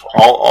know,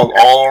 all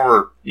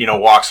over, you know,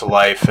 walks of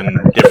life and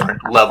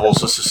different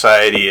levels of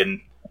society,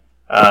 and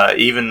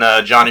even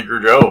Johnny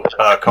Gaudreau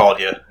called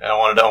you. I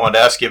wanted to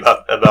ask you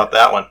about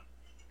that one.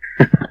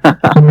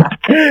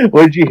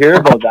 What did you hear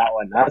about that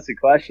one? That's the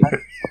question.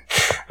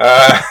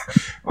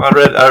 Well,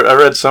 I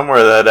read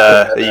somewhere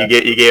that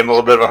you gave him a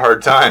little bit of a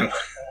hard time.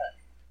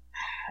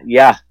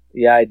 Yeah,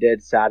 I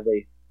did.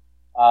 Sadly,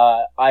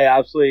 I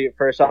absolutely.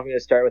 First off, I'm going to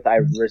start with I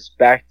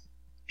respect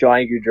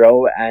Johnny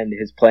Gaudreau and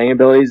his playing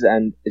abilities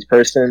and his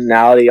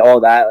personality, all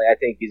that. Like, I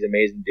think he's an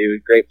amazing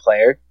dude, great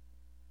player.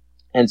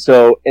 And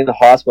so in the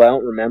hospital, I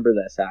don't remember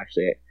this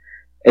actually.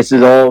 This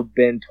has all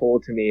been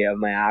told to me of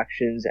my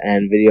actions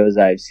and videos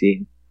I've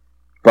seen.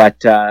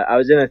 But I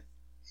was in a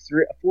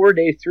 3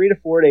 to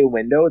 4 day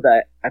window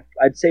that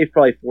I'd say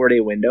probably 4-day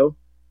window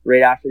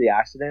right after the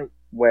accident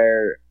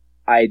where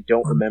I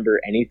don't remember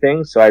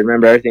anything. So I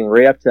remember everything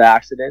right up to the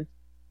accident.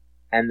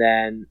 And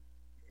then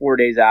 4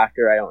 days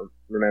after, I don't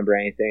remember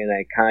anything. And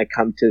I kind of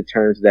come to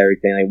terms with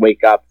everything. I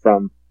wake up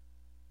from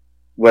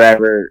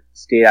whatever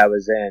state I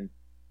was in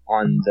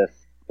on the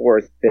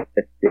 4th,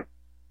 5th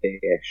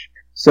day-ish.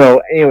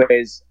 So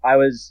anyways, I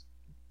was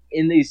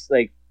in these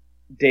like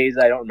days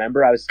I don't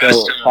remember. I was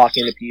still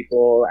talking to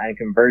people and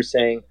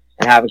conversing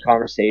and having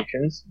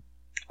conversations.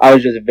 I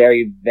was just a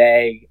very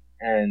vague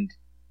and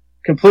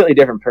completely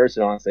different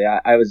person, honestly.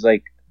 I was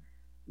like,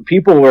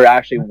 people were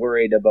actually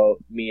worried about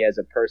me as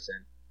a person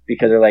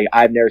because they're like,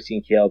 I've never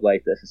seen Kaleb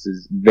like this. This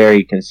is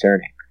very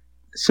concerning.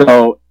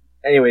 So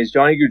anyways,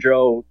 Johnny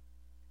Gaudreau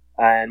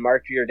and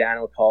Mark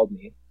Giordano called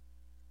me,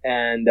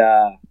 and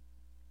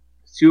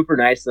super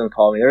nice of them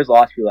called me. There was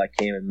lots of people that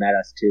came and met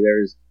us too.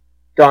 There was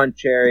Don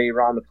Cherry,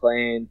 Ron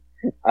McLean,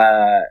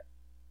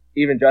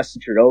 even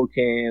Justin Trudeau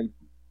came,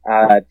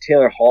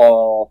 Taylor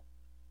Hall.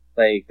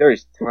 Like,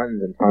 there's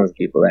tons and tons of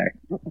people there.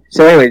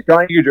 So anyways,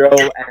 Johnny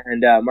Gaudreau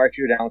and Mark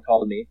Giordano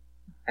called me,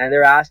 and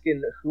they're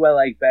asking who I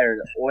like better,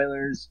 the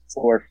Oilers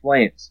or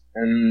Flames.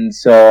 And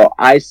so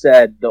I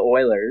said the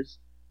Oilers,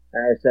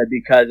 and I said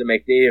because of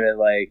McDavid,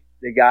 like,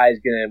 the guy's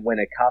going to win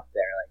a cup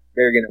there. Like,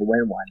 they're going to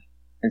win one.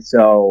 And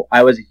so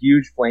I was a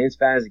huge Flames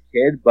fan as a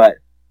kid, but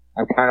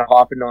I'm kind of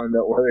hopping on the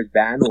Oilers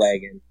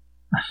bandwagon.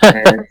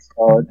 And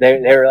so they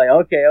were like,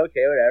 okay,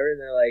 whatever. And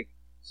they're like,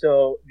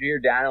 so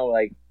Giordano,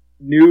 like,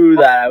 knew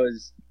that I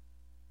was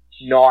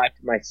not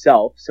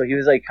myself. So he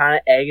was, like, kind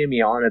of egging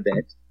me on a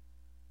bit.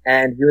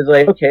 And he was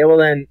like, okay, well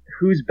then,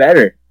 who's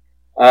better?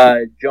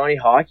 Johnny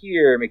Hockey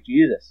or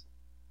McJesus?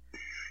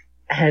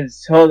 And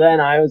so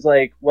then I was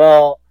like,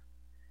 well,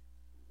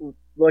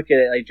 look at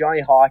it. Like,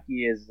 Johnny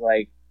Hockey is,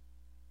 like,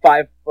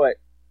 5'7"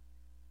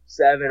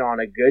 on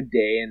a good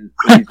day, and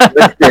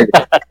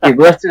he's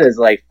listed as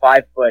like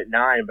 5'9",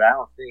 but I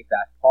don't think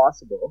that's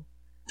possible.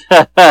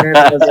 And then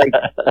I was like,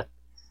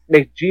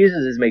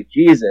 McJesus is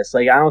McJesus.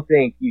 Like, I don't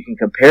think you can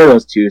compare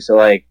those two. So,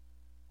 like,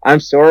 I'm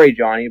sorry,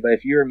 Johnny, but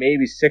if you were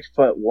maybe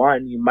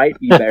 6'1", you might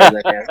be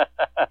better than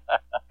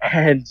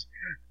him.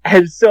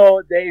 And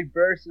so they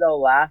bursted out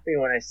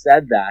laughing when I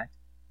said that.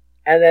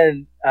 And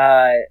then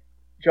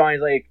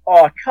Johnny's like,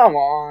 "Oh, come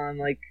on,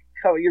 like,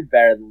 you're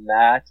better than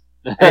that."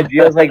 And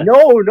Gio's like, no,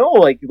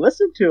 like,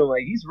 listen to him,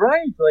 like, he's right,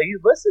 like, you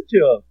listen to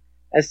him.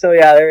 And so,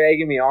 yeah, they're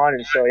egging me on,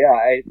 and so, yeah,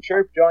 I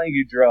chirped Johnny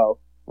Gaudreau,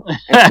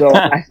 and so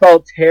I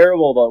felt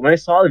terrible about it. When I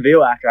saw the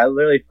video after, I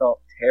literally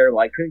felt terrible.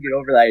 I couldn't get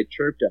over that I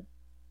chirped him,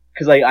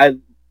 because, like,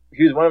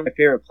 he was one of my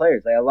favorite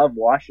players. Like, I love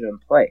watching him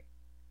play.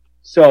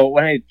 So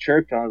when I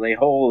chirped him, I was like,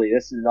 holy,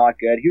 this is not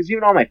good. He was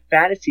even on my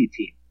fantasy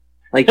team.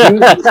 Like, he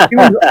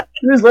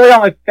was literally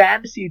on my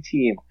fantasy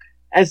team.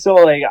 And so,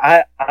 like,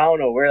 I don't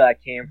know where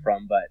that came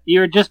from, but...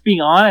 You're just being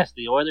honest.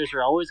 The Oilers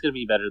are always going to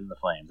be better than the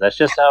Flames. That's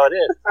just how it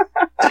is.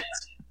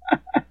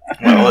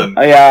 Well,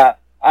 yeah,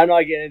 I'm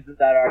not getting into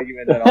that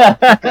argument at all.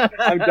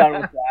 I'm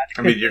done with that.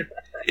 I mean,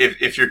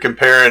 if you're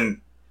comparing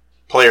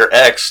player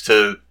X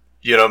to,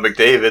 you know,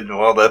 McDavid,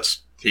 well,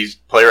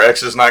 player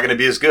X is not going to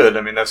be as good.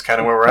 I mean, that's kind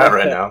of where we're at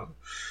right now.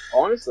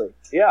 Honestly,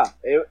 yeah.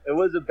 It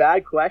was a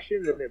bad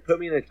question, and it put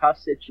me in a tough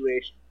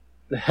situation.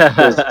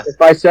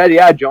 If I said,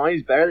 yeah,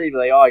 Johnny's better, they'd be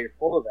like, oh, you're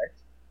full of it.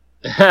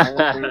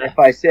 And if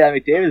I say that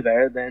McDavid's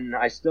better, then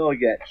I still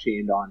get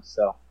shamed on.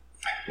 So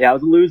Yeah, it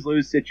was a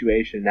lose-lose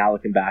situation now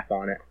looking back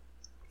on it.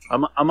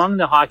 Among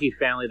the hockey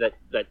family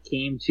that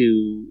came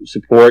to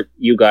support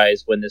you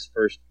guys when this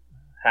first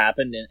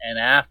happened and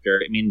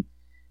after, I mean,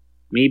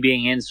 me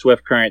being in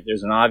Swift Current,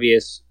 there's an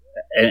obvious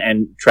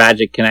and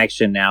tragic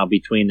connection now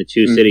between the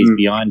two cities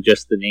beyond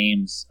just the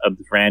names of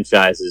the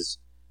franchises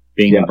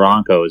being the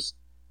Broncos.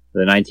 The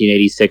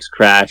 1986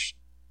 crash,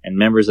 and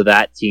members of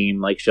that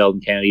team like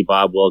Sheldon Kennedy,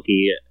 Bob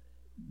Wilkie,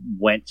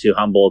 went to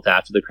Humboldt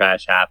after the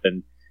crash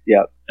happened.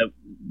 Yeah.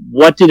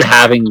 What did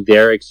having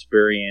their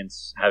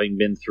experience, having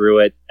been through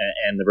it,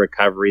 and the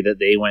recovery that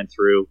they went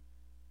through,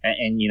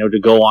 and to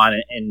go on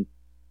and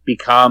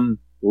become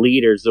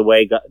leaders the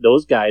way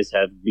those guys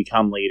have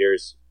become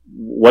leaders,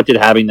 what did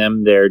having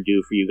them there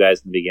do for you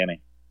guys in the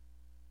beginning?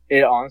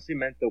 It honestly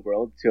meant the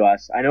world to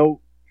us. I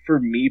know for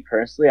me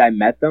personally, I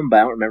met them, but I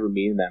don't remember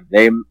meeting them.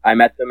 I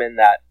met them in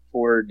that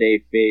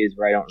 4-day phase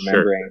where I don't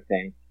remember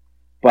anything.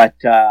 But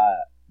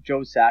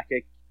Joe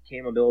Sakic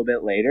came a little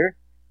bit later,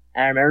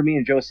 and I remember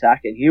meeting Joe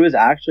Sakic, and he was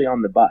actually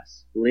on the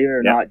bus. Believe it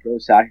or not, Joe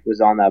Sakic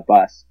was on that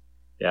bus.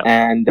 Yeah.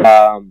 And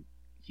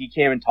he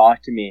came and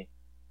talked to me.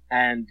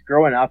 And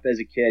growing up as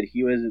a kid,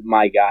 he was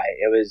my guy.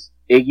 It was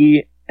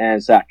Iggy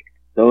and Sakic.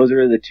 Those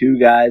were the two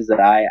guys that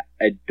I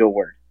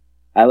adored.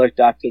 I looked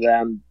up to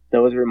them.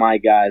 Those were my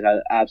guys. I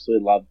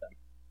absolutely loved them.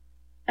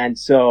 And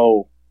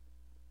so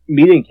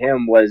meeting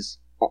him was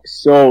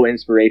so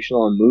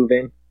inspirational and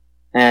moving.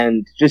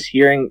 And just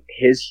hearing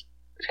his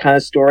kind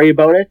of story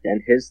about it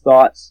and his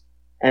thoughts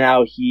and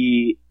how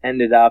he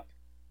ended up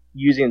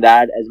using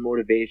that as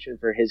motivation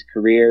for his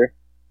career,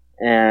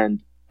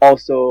 and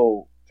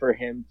also for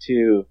him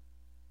to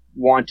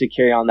want to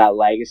carry on that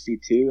legacy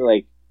too.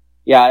 Like,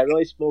 yeah, it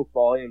really spoke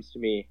volumes to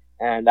me,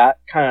 and that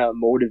kind of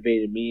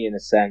motivated me in a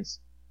sense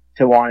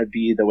to want to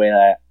be the way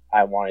that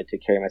I wanted to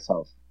carry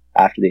myself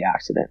after the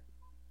accident.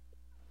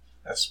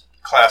 That's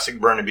classic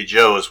Burnaby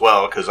Joe as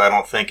well, because I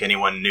don't think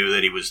anyone knew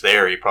that he was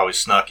there. He probably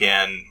snuck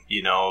in,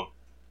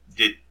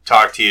 did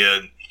talk to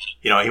you.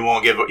 He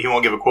won't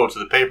give a quote to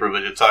the paper,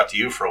 but he'll talk to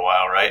you for a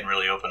while, right, and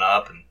really open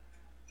up. And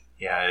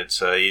yeah, it's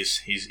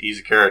he's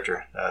a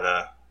character.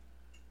 That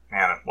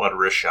man, what a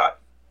wrist shot.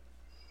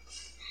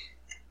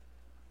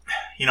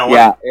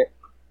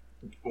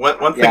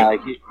 One thing. Yeah,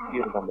 like he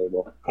was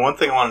unbelievable. One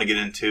thing I wanted to get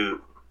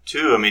into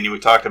too. I mean, we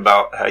talked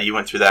about how you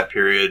went through that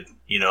period,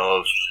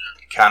 of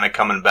kind of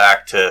coming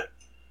back to,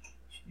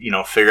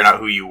 figuring out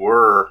who you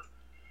were.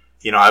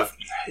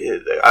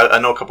 I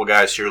know a couple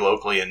guys here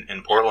locally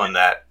in Portland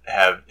that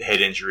have head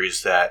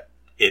injuries that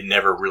it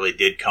never really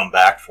did come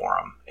back for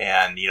them,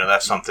 and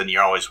that's something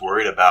you're always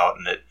worried about.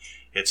 And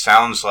it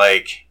sounds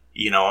like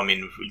you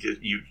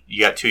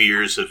got 2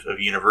 years of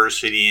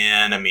university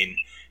in. I mean,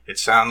 it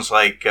sounds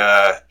like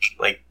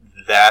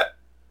that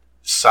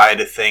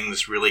side of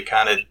things really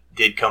kind of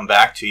did come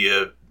back to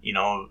you, in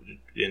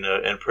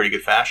a pretty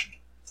good fashion.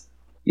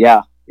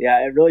 Yeah,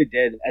 it really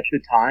did. At the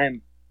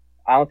time,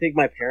 I don't think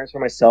my parents or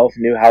myself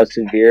knew how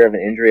severe of an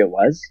injury it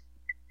was.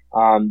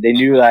 They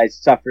knew that I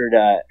suffered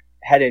a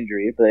head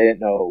injury, but they didn't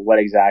know what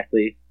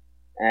exactly.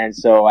 And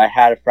so I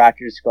had a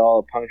fractured skull,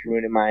 a puncture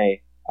wound in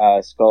my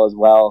skull as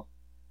well,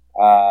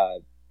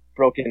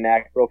 broken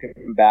neck, broken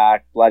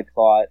back, blood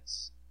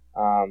clots,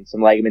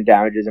 some ligament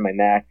damages in my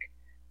neck,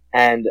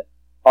 and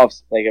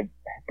like a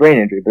brain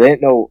injury, but they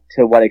didn't know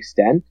to what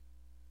extent.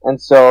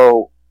 And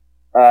so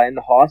in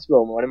the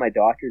hospital, one of my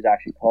doctors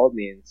actually called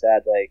me and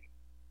said,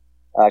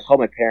 called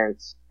my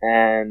parents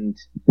and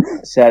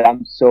said,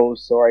 "I'm so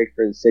sorry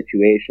for the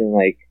situation.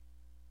 Like,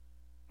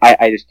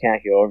 I just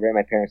can't get over it."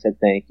 My parents said,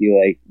 "Thank you.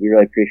 Like, we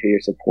really appreciate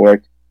your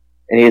support."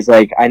 And he's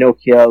like, "I know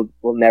Kaleb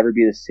will never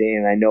be the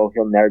same. I know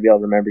he'll never be able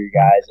to remember your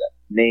guys'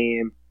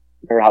 name,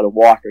 remember how to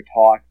walk or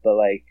talk, but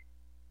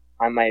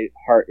my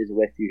heart is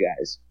with you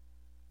guys."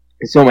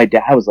 And so my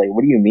dad was like,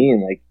 "What do you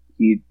mean? Like,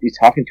 he's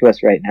talking to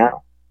us right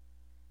now."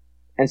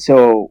 And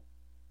so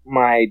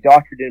my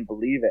doctor didn't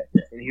believe it.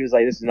 And he was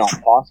like, "This is not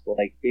possible.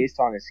 Like, based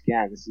on his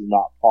scan, this is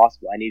not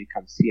possible. I need to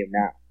come see him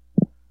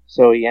now."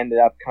 So he ended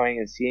up coming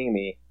and seeing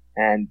me.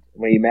 And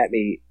when he met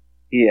me,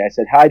 I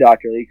said, "Hi,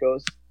 Dr.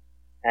 Likos."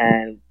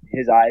 And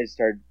his eyes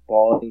started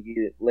bawling.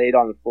 He laid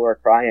on the floor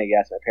crying, I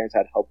guess. My parents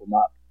had to help him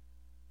up.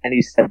 And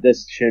he said,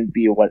 "This shouldn't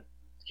be what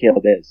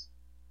Kaleb is.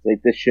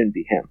 Like, this shouldn't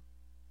be him.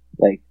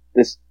 Like,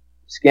 this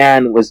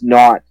scan was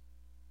not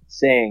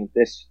saying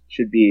this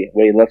should be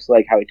what he looks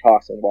like, how he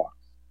talks and walks.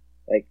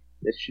 Like,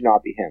 this should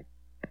not be him."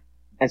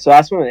 And so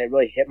that's when it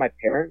really hit my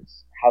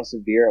parents, how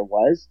severe it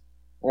was.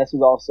 And this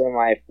was also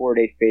my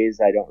 4-day phase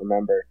I don't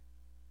remember.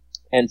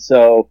 And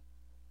so,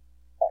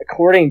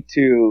 according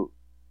to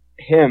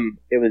him,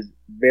 it was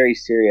very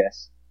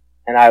serious.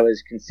 And I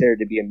was considered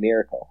to be a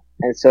miracle.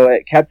 And so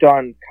it kept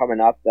on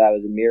coming up that I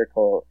was a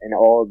miracle in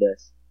all of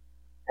this.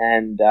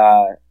 And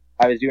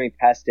I was doing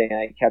testing, and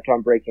I kept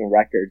on breaking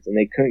records. And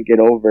they couldn't get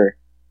over,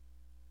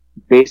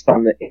 based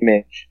on the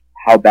image,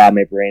 how bad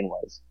my brain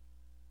was.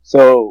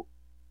 So,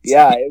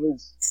 yeah, it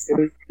was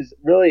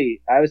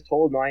really, I was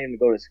told not even to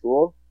go to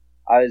school.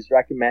 I was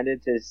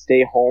recommended to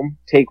stay home,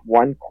 take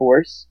one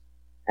course,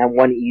 and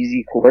one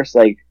easy course,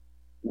 like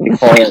we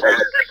call it like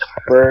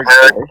a bird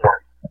course,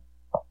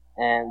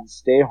 and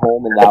stay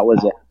home, and that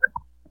was it.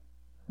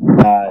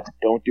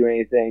 Don't do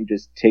anything,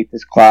 just take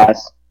this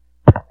class,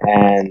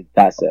 and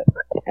that's it.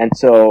 And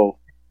so,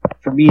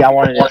 for me, I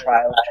wanted to try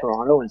out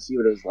Toronto and see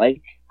what it was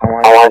like. I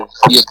wanted to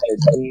see if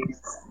their team,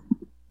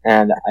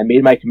 and I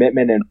made my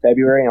commitment in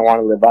February, and I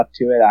wanted to live up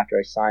to it after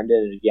I signed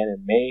it again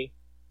in May.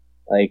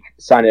 Like,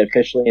 signed it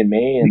officially in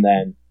May, and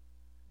then,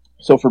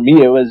 so for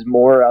me, it was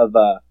more of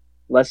a,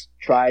 let's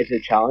try to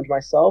challenge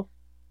myself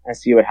and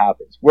see what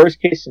happens.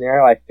 Worst case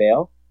scenario, I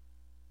fail,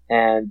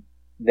 and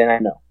then I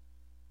know.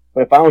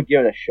 But if I don't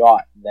give it a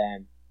shot,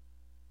 then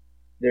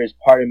there's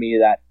part of me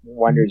that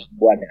wonders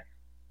what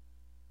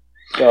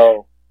if.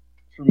 So,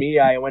 for me,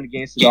 I went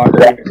against the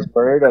Dahlgren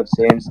Bird of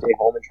saying stay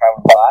home and try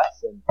one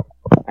class, and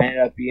I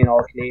ended up being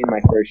all Canadian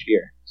my first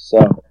year. So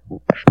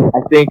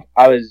I think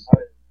I was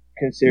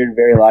considered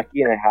very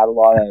lucky, and I had a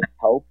lot of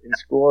help in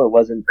school. It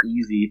wasn't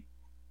easy,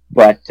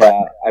 but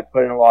I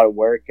put in a lot of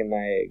work, and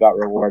I got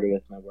rewarded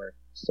with my work.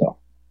 So,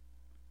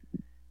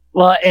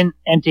 well,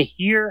 and to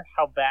hear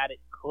how bad it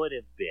could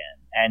have been,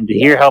 and to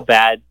hear how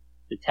bad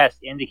the test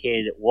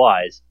indicated it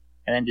was,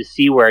 and then to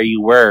see where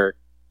you were.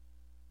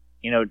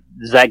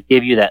 Does that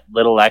give you that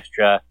little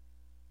extra?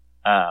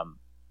 I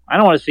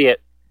don't want to see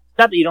it. It's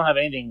not that you don't have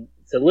anything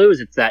to lose.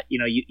 It's that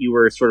you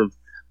were sort of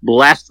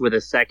blessed with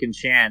a second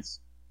chance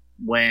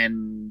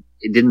when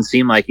it didn't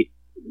seem like it,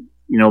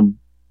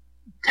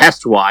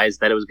 test wise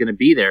that it was going to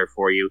be there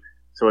for you.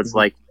 So it's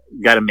like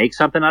you got to make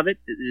something of it.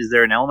 Is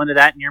there an element of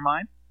that in your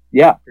mind?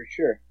 Yeah, for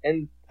sure.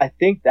 And I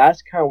think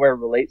that's kind of where it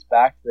relates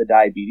back to the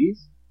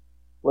diabetes.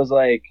 Was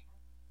like,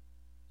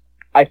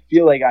 I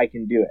feel like I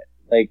can do it.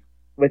 Like,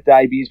 with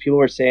diabetes, people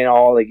were saying,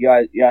 "Oh, like you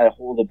gotta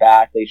hold it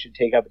back. They should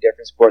take up a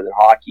different sport than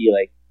hockey,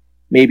 like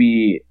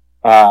maybe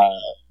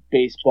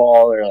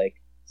baseball or like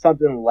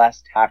something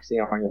less taxing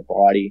on your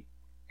body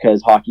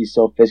because hockey's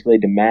so physically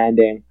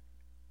demanding."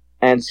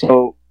 And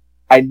so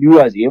I knew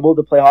I was able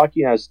to play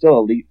hockey, and I was still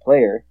an elite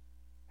player.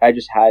 I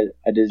just had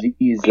a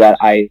disease that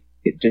I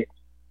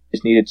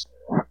just needed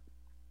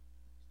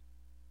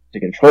to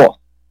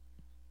control.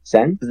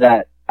 Sense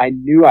that I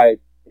knew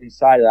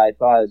inside that I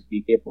thought I was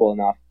be capable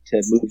enough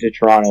to move to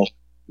Toronto,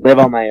 live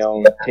on my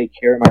own, take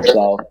care of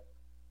myself,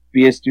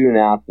 be a student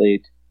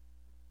athlete,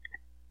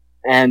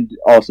 and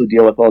also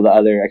deal with all the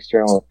other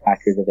external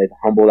factors of like the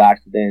Humboldt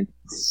accident,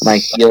 my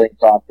healing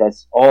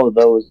process, all of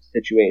those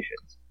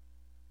situations.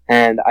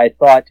 And I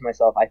thought to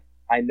myself,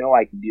 I know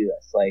I can do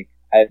this. Like,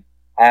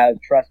 I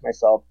trust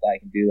myself that I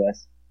can do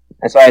this.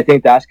 And so I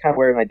think that's kind of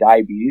where my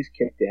diabetes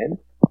kicked in,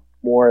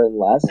 more or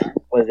less,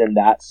 was in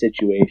that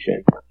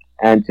situation.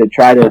 And to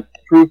try to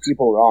prove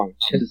people wrong.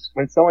 Because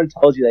when someone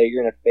tells you that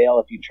you're going to fail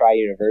if you try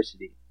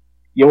university,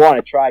 you want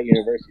to try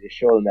university to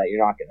show them that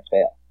you're not going to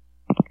fail.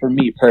 For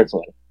me,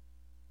 personally.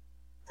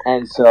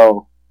 And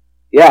so,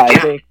 yeah, I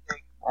think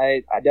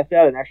I definitely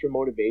had an extra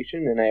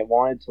motivation, and I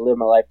wanted to live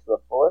my life to the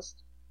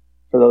fullest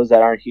for those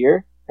that aren't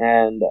here.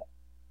 And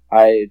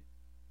I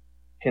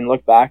can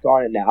look back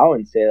on it now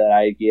and say that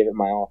I gave it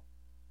my all.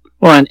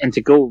 Well, and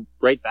to go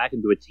right back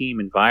into a team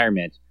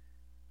environment,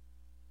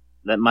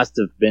 that must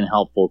have been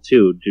helpful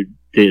too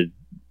to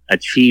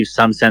achieve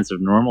some sense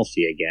of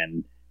normalcy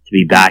again, to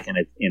be back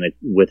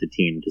with a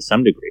team to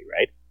some degree,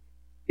 right?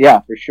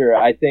 Yeah, for sure.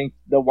 I think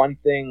the one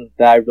thing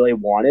that I really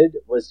wanted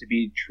was to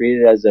be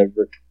treated as a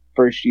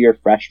first year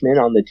freshman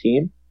on the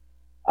team.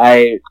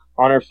 On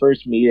our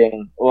first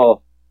meeting,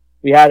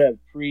 we had a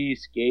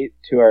pre-skate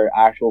to our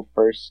actual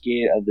first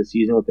skate of the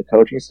season with the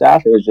coaching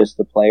staff. It was just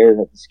the players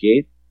at the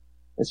skate.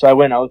 And so I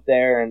went out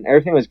there and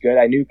everything was good.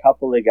 I knew a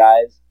couple of the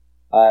guys.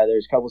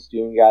 There's a couple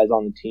student guys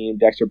on the team,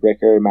 Dexter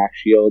Bricker, Max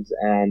Shields,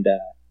 and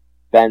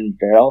Ben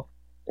Farrell.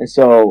 And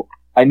so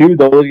I knew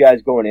those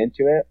guys going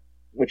into it,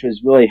 which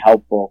was really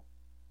helpful.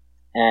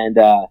 And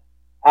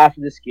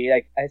after the skate,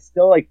 I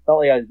still felt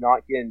like I was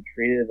not getting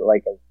treated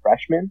like a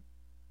freshman.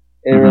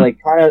 It were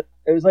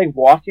it was like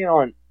walking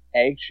on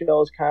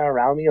eggshells kind of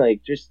around me.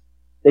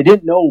 They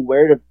didn't know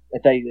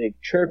if they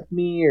chirped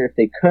me or if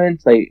they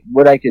couldn't,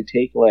 what I could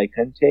take, what I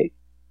couldn't take.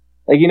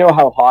 You know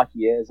how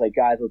hockey is,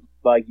 guys will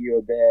bug you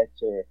a bit,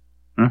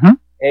 or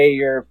hey,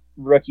 you're a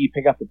rookie,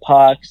 pick up the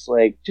pucks,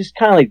 just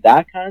kind of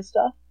that kind of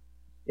stuff.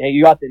 Yeah,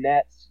 you got the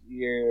nets,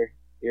 you're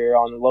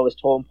on the lowest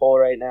totem pole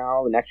right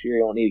now, next year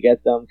you don't need to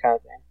get them, kind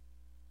of thing.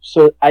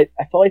 So I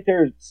felt like they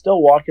were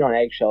still walking on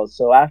eggshells.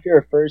 So after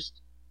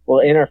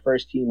in our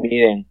first team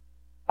meeting,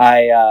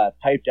 I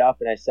piped up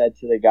and I said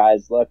to the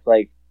guys, look,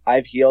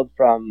 I've healed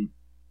from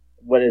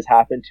what has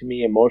happened to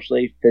me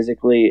emotionally,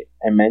 physically,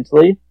 and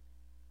mentally.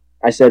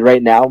 I said,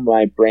 right now,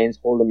 my brain's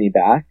holding me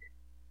back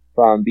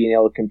from being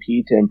able to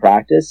compete in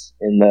practice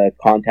in the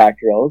contact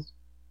drills.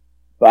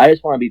 But I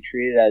just want to be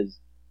treated as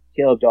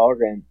Kaleb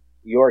Dahlgren,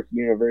 York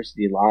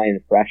University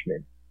Lion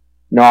freshman,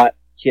 not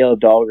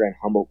Kaleb Dahlgren,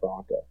 Humboldt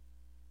Broncos.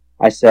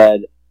 I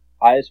said,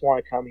 I just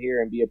want to come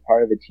here and be a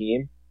part of a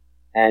team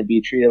and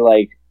be treated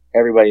like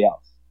everybody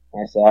else.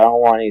 I said, I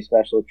don't want any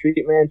special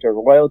treatment or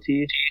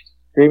royalty.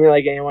 Treat me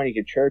like anyone. You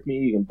can chirp me,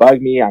 you can bug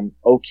me. I'm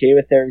okay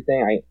with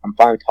everything. I'm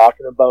fine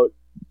talking about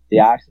the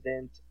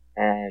accident,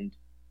 and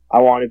I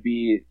want to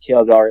be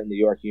Kaleb Dahlgren in the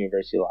York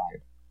University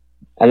line.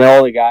 And then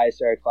all the guys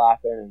started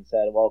clapping and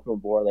said, welcome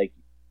aboard, like,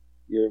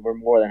 we're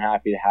more than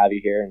happy to have you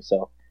here. And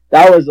so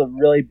that was a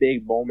really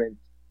big moment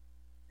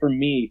for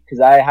me, because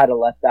I had to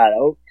let that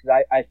out,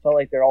 because I felt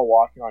like they're all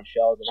walking on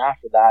shells, and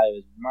after that it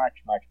was much,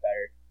 much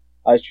better.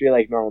 I was treated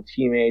like normal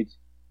teammates.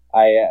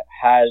 I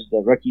had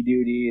the rookie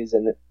duties,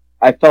 and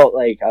I felt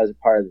like I was a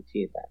part of the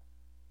team then.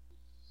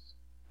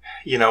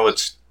 You know,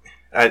 it's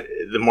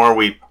the more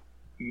we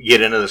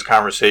get into this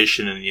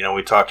conversation, and you know,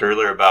 we talked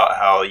earlier about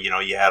how, you know,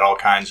 you had all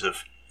kinds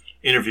of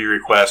interview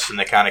requests, and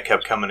they kind of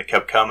kept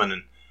coming,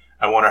 and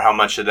I wonder how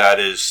much of that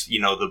is, you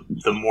know,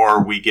 the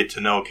more we get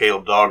to know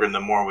Kaleb Dahlgren, the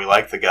more we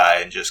like the guy,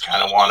 and just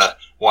kind of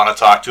want to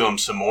talk to him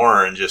some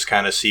more, and just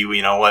kind of see,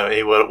 you know,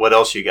 what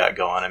else you got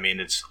going. I mean,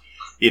 it's,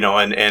 you know,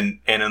 and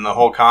in the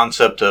whole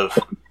concept of,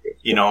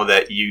 you know,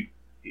 that you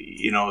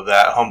know,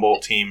 that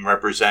Humboldt team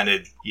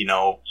represented, you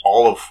know,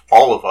 all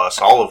of us,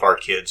 all of our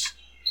kids.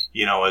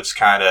 You know, it's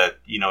kind of,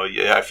 you know,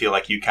 I feel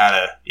like you kind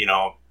of, you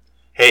know,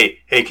 hey,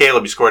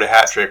 Kaleb, you scored a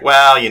hat trick.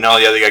 Well, you know,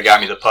 the other guy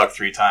got me the puck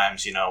 3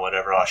 times, you know,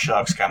 whatever, oh,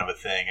 shucks, kind of a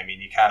thing. I mean,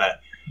 you kind of,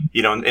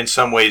 you know, in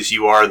some ways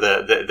you are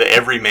the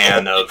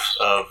everyman of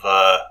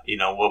you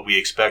know, what we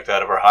expect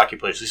out of our hockey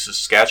players, at least the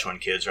Saskatchewan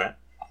kids, right?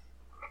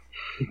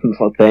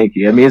 Well, thank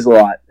you. It means a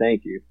lot.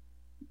 Thank you.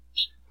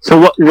 So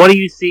what do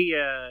you see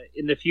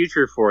in the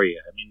future for you?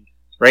 I mean,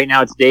 right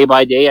now it's day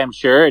by day, I'm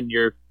sure, and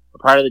you're a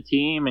part of the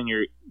team, and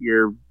you're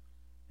you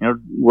know,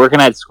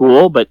 working at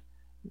school, but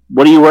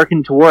what are you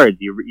working towards?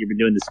 You've been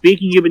doing the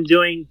speaking you've been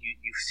doing.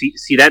 You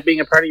see that being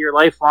a part of your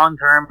life long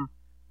term?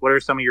 What are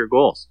some of your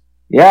goals?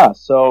 Yeah,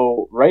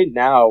 so right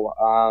now,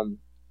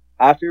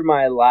 after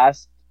my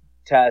last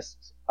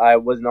test, I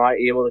was not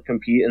able to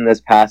compete in this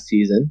past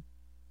season.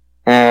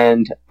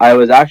 And I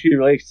was actually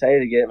really excited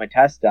to get my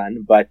test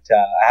done, but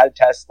I had a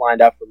test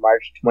lined up for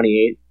March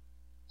 28th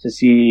to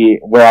see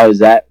where I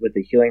was at with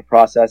the healing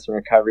process and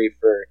recovery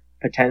for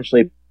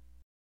potentially.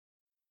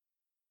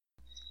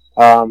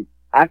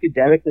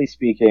 Academically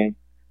speaking,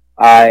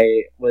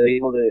 I was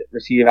able to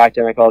receive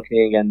academic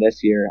All-Canadian again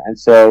this year, and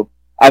so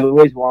I've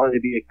always wanted to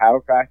be a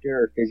chiropractor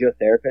or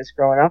physiotherapist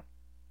growing up.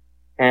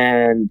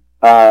 And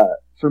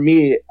for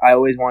me, I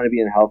always wanted to be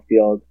in the health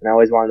field, and I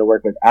always wanted to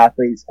work with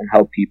athletes and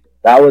help people.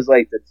 That was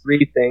like the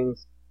 3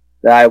 things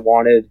that I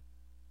wanted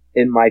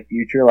in my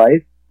future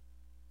life.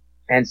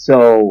 And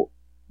so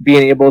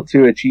being able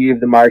to achieve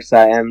the marks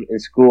I am in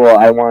school,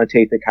 I want to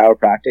take the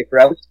chiropractic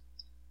route.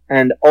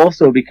 And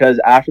also because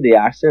after the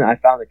accident, I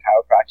found the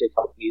chiropractic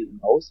helped me the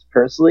most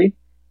personally,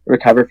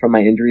 recover from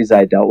my injuries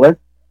I dealt with.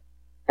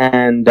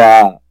 And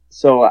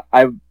so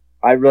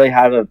I really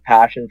have a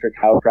passion for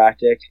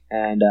chiropractic,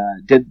 and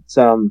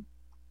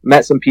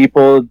met some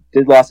people,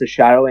 did lots of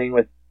shadowing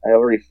with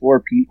already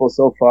 4 people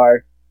so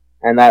far,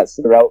 and that's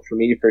the route for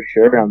me for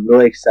sure. I'm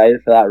really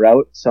excited for that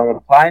route, so I'm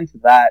applying to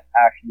that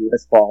actually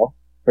this fall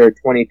for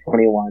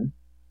 2021.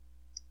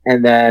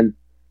 And then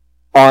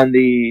on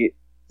the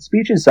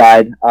speeches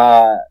side,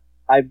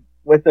 I'm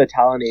with a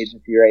talent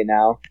agency right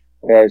now,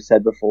 like I've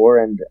said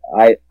before, and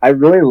I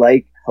really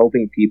like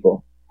helping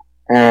people.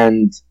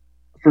 And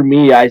for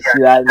me, I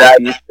see that in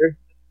the future.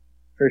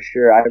 For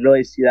sure, I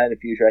really see that in the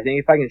future. I think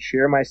if I can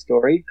share my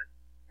story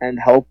and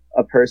help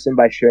a person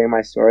by sharing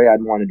my story,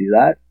 I'd want to do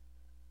that.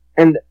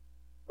 And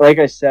like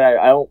I said,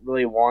 I don't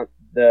really want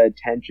the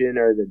attention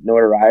or the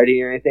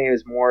notoriety or anything. It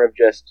was more of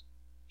just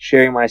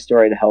sharing my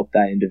story to help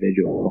that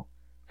individual.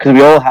 Because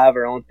we all have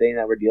our own thing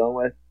that we're dealing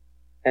with.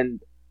 And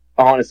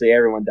honestly,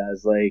 everyone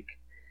does.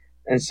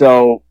 And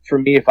so for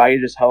me, if I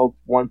could just help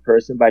one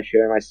person by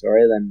sharing my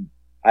story, then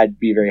I'd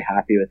be very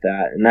happy with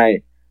that. And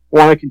I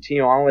want to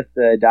continue on with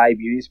the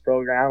diabetes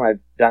program.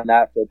 I've done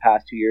that for the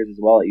past 2 years as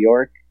well at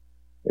York.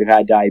 We've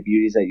had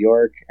diabetes at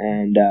York.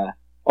 And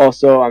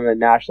also, I'm a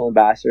national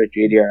ambassador at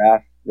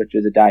JDRF, which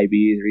is a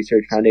diabetes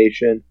research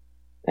foundation.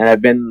 And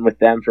I've been with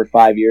them for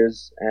 5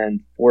 years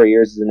and 4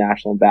 years as a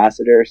national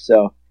ambassador.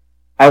 So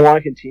I want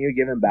to continue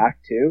giving back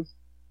too.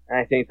 And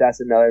I think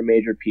that's another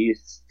major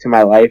piece to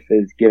my life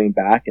is giving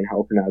back and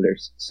helping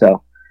others.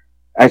 So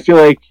I feel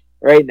like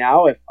right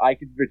now, if I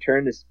could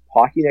return to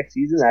hockey next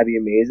season, that'd be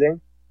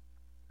amazing.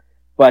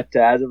 But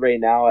as of right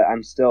now,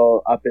 I'm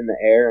still up in the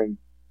air, and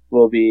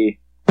we'll be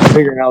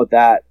figuring out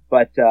that.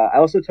 But I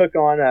also took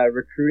on a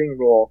recruiting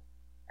role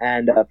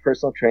and a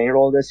personal training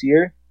role this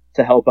year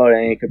to help out in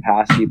any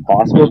capacity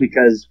possible,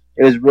 because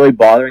it was really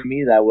bothering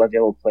me that I wasn't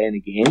able to play in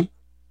the game.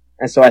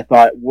 And so I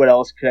thought, what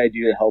else could I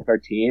do to help our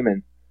team?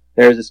 And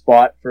there was a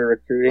spot for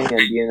recruiting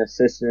and being an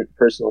assistant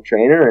personal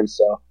trainer, and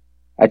so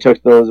I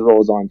took those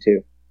roles on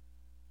too.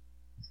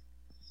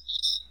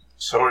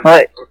 So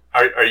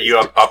are you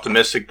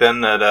optimistic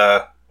then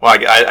that well,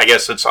 I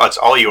guess it's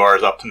all you are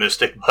is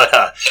optimistic,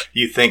 but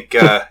you think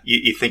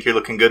you think you're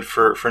looking good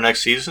for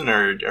next season,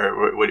 or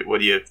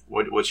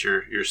what's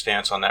your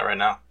stance on that right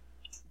now?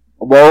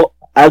 Well,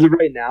 as of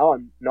right now,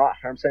 I'm not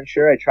 100%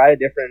 sure. I tried a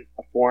different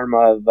form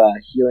of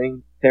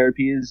healing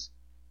therapies.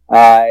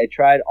 I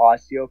tried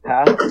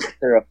osteopath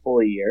for a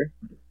full year,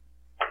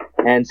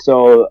 and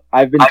so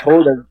I've been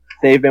told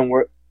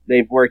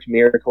they've worked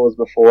miracles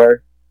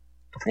before,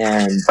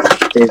 and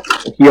they've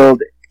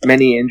healed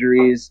many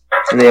injuries,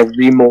 and they have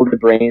remolded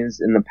brains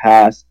in the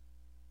past.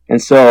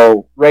 And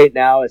so right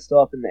now it's still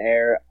up in the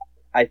air.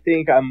 I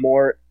think I'm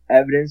more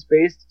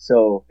evidence-based,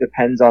 so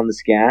depends on the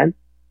scan.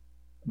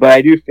 But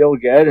I do feel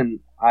good, and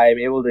I'm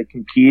able to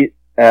compete,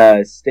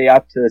 stay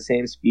up to the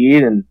same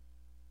speed, and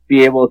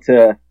be able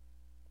to,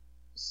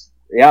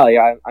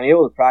 I'm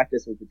able to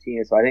practice with the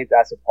team. So I think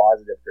that's a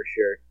positive for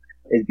sure,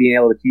 is being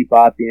able to keep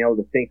up, being able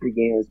to think the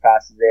game as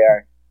fast as they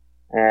are,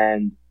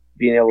 and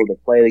being able to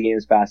play the game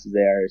as fast as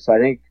they are. So I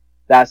think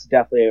that's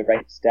definitely a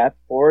right step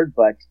forward,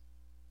 but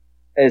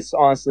it's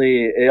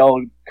honestly, it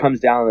all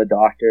comes down to the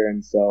doctor,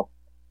 and so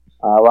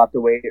we'll have to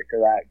wait for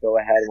that go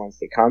ahead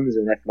once it comes,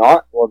 and if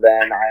not, well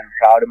then I'm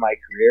proud of my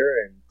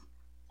career, and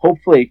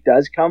hopefully it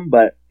does come,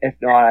 but if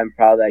not, I'm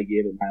proud that I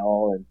gave it my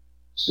all and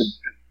the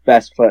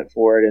best foot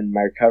forward in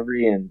my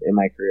recovery and in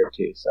my career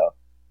too. So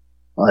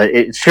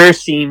it sure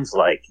seems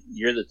like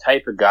you're the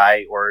type of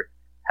guy, or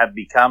have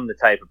become the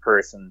type of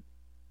person,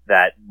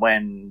 that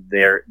when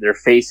they're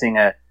facing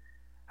a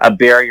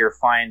barrier,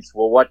 finds,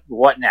 well,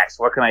 what next?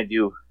 What can I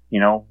do?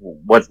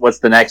 What's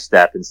the next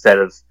step, instead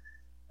of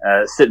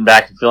sitting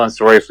back and feeling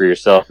sorry for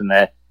yourself. And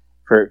that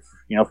for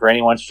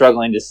anyone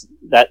struggling,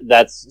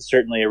 that's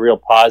certainly a real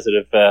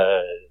positive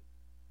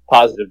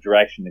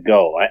direction to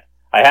go.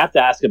 I have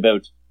to ask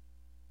about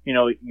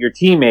your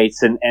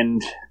teammates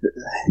and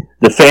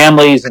the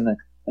families and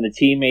the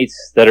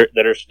teammates that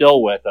are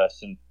still with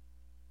us,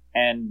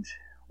 and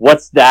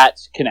what's that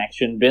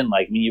connection been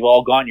like? I mean, you've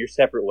all gone your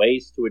separate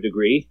ways to a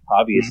degree.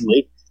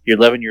 Obviously, you're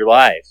living your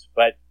lives,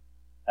 but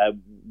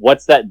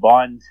what's that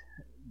bond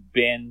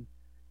been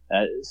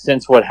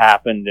since what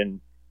happened,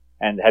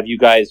 and have you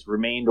guys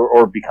remained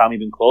or become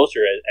even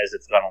closer as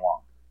it's gone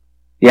along?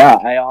 Yeah,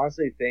 I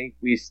honestly think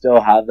we still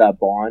have that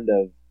bond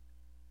of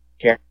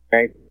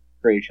caring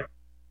for each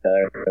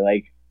other.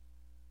 Like,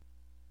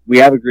 we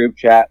have a group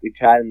chat, we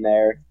chat in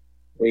there.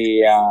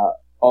 We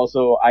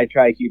I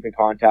try to keep in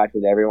contact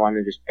with everyone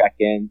and just check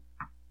in.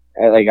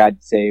 Like,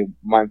 I'd say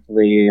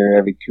monthly or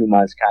every 2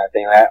 months kind of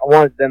thing. I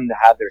want them to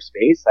have their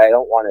space. I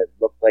don't want to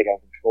look like I'm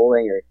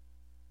controlling or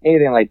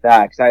anything like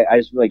that, because I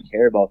just really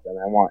care about them.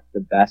 I want the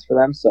best for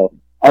them. So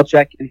I'll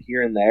check in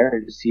here and there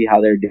and just see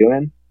how they're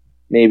doing.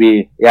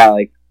 Maybe,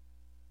 I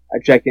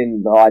check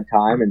in the odd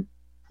time, and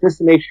just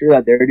to make sure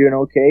that they're doing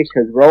okay,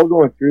 because we're all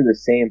going through the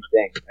same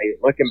thing. Like,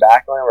 looking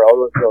back on it, we're all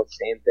going through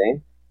the same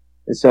thing.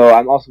 And so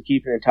I'm also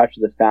keeping in touch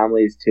with the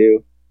families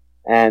too.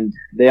 And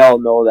they all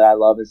know that I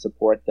love and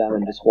support them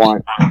and just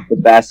want the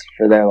best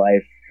for their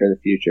life, for the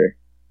future.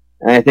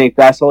 And I think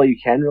that's all you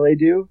can really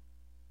do,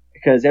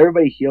 because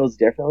everybody heals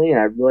differently. And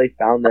I really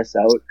found this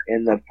out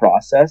in the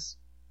process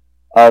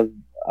of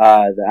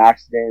the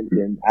accident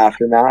and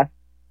aftermath,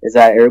 is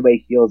that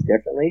everybody heals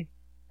differently.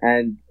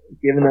 And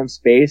giving them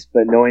space,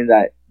 but knowing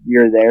that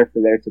you're there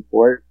for their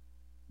support,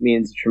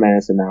 means a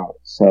tremendous amount.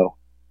 So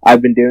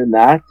I've been doing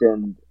that,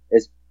 and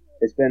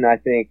it's been, I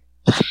think,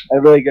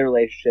 a really good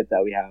relationship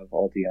that we have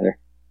all together.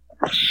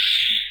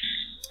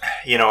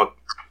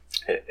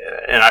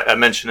 And I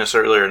mentioned this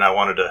earlier, and I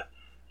wanted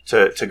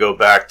to go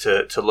back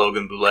to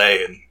Logan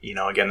Boulet, and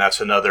again, that's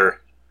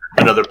another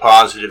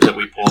positive that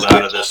we pulled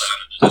out of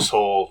this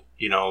whole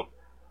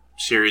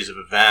series of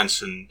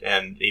events, and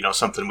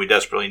something we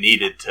desperately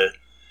needed to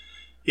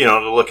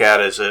look at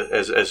as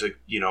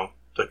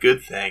a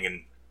good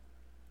thing.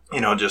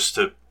 And just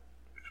to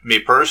me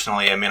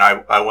personally, I mean,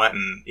 I went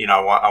and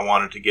I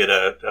wanted to get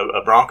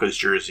a Broncos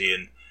jersey,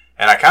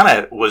 and I kind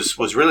of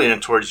was really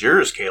in towards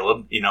yours,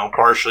 Kaleb.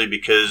 Partially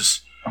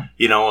because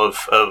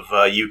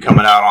of you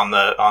coming out on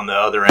the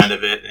other end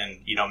of it, and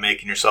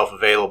making yourself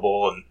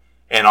available,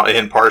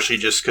 and partially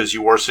just because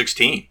you wore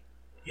 16,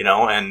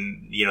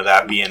 and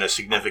that being a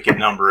significant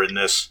number in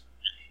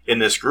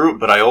this group.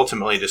 But I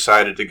ultimately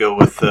decided to go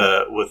with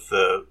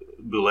the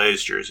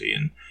Boulet's jersey,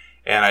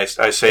 and I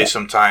say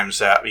sometimes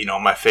that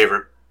my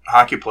favorite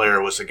hockey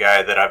player was a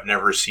guy that I've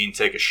never seen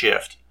take a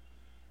shift.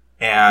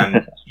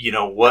 And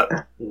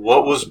what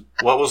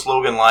was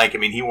Logan like? I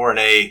mean, he wore an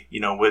A,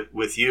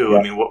 with you. Yeah.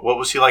 I mean, what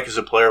was he like as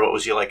a player? What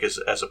was he like as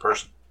a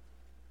person?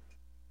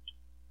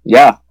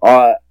 Yeah,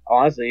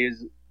 honestly, he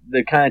was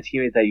the kind of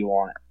teammate that you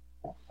want.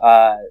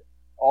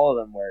 All of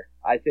them were.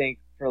 I think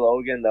for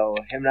Logan, though,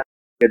 him and I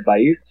were good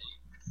buddies,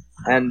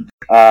 and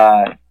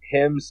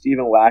him,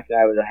 Stephen Wack, and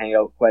I would hang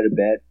out quite a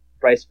bit.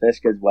 Bryce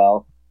Fisk as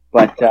well,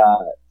 but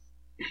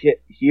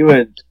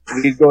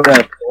we'd go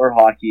to floor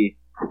hockey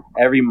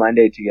every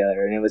Monday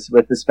together, and it was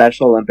with the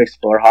Special Olympics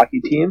floor hockey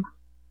team.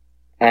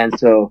 And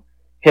so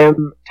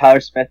him,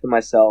 Tyler Smith, and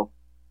myself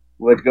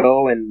would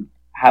go and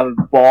have a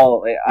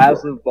ball,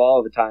 absolute ball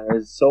of the time. It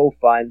was so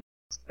fun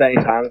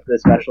spending time with the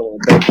Special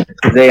Olympics.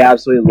 They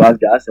absolutely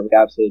loved us, and we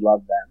absolutely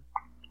loved them.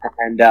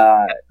 And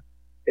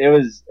it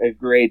was a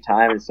great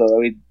time. And so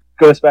we'd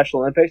go to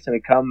Special Olympics, and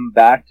we'd come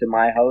back to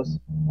my house,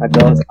 my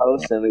Bill's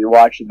house, and we'd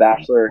watch The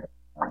Bachelor,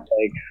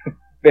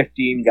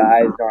 15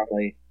 guys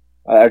normally,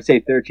 I would say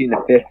 13 to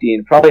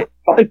 15, probably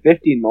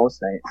 15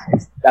 most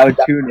nights. I would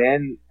tune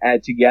in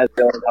together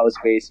in the house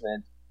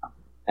basement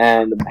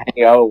and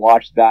hang out and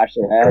watch The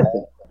Bachelorette.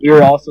 We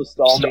were also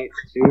stallmates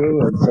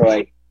too, and so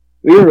like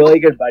we were really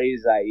good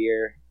buddies that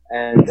year.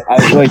 And I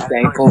was really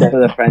thankful for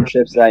the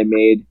friendships that I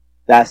made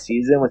that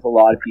season with a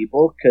lot of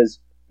people because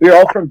we were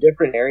all from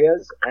different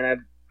areas,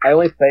 and I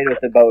only played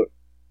with about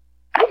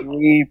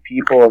 3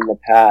 people in the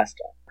past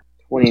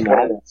 29,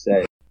 I'd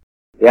say.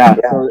 Yeah,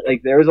 so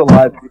like there was a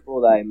lot of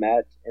people that I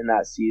met in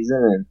that season,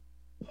 and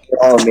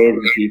they're all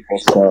amazing people.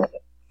 So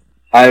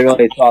I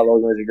really thought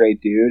Logan was a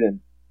great dude,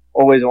 and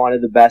always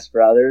wanted the best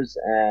for others,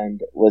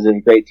 and was a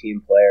great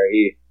team player.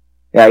 He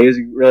was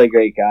a really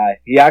great guy.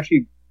 He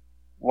actually,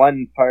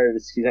 one part of the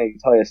season, I can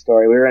tell you a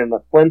story. We were in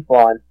the Flin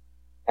Flon,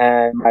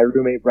 and my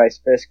roommate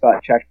Bryce Fisk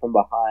got checked from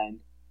behind,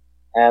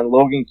 and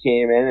Logan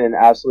came in and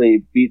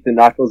absolutely beat the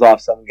knuckles off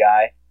some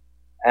guy,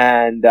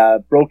 and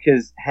broke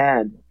his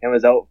hand and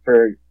was out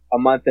for a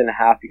month and a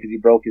half because he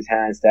broke his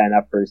hand standing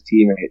up for his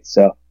teammates.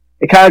 So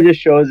it kind of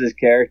just shows his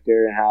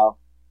character and how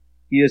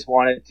he just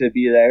wanted to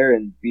be there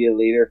and be a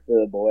leader for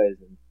the boys.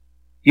 And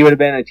he would have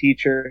been a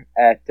teacher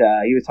at,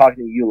 he was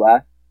talking to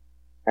ULETH,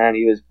 and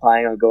he was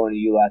planning on going to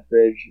ULETH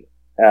Bridge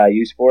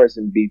U Sports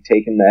and be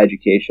taking the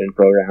education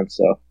program.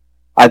 So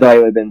I thought he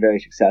would have been very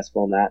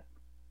successful in that.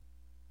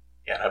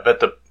 Yeah, I bet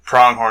the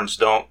Pronghorns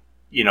don't,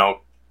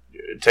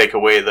 take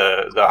away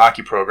the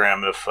hockey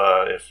program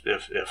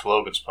if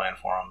Logan's playing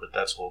for them, but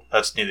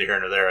that's neither here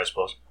nor there, I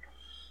suppose.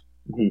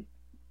 Mm-hmm.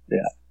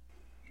 Yeah.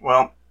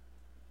 Well,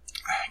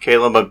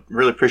 Kaleb, I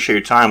really appreciate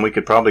your time. We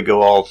could probably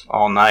go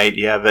all night.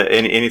 Do you have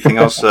anything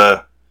else?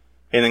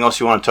 Anything else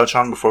you want to touch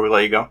on before we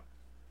let you go?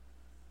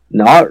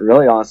 Not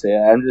really, honestly.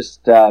 I'm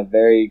just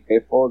very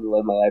grateful to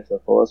live my life to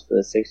the fullest for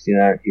the 16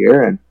 hour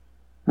here, and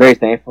very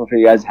thankful for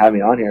you guys having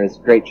me on here. It's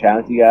a great chat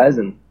with you guys,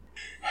 and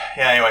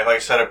yeah. Anyway, like I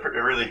said, I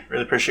really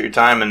appreciate your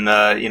time, and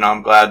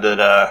I'm glad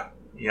that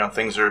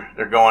things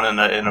are going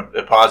in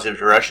a positive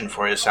direction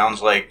for you. It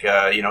sounds like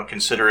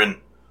considering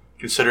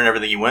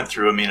everything you went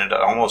through, I mean, it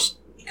almost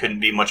couldn't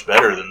be much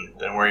better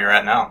than where you're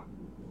at now.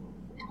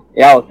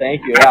 Yeah, well,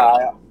 thank you.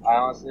 Yeah, I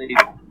honestly,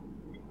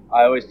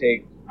 I always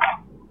take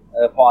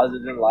the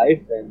positives in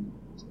life and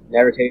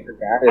never take for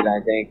granted.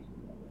 I think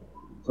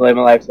to live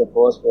my life to the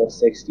fullest for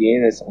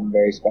 16 is something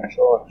very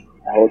special, and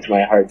I hold to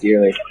my heart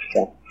dearly.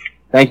 So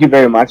thank you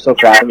very much for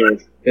having me.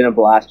 It's been a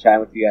blast chatting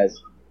with you guys.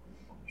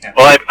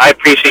 Well, I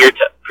appreciate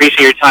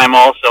your time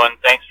also, and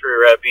thanks for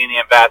being the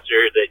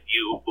ambassador that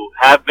you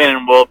have been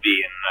and will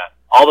be. And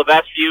all the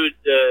best for you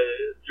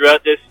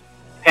throughout this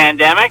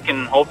pandemic,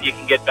 and hope you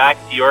can get back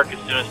to York as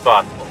soon as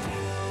possible.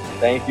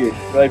 Thank you.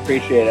 Really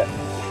appreciate it.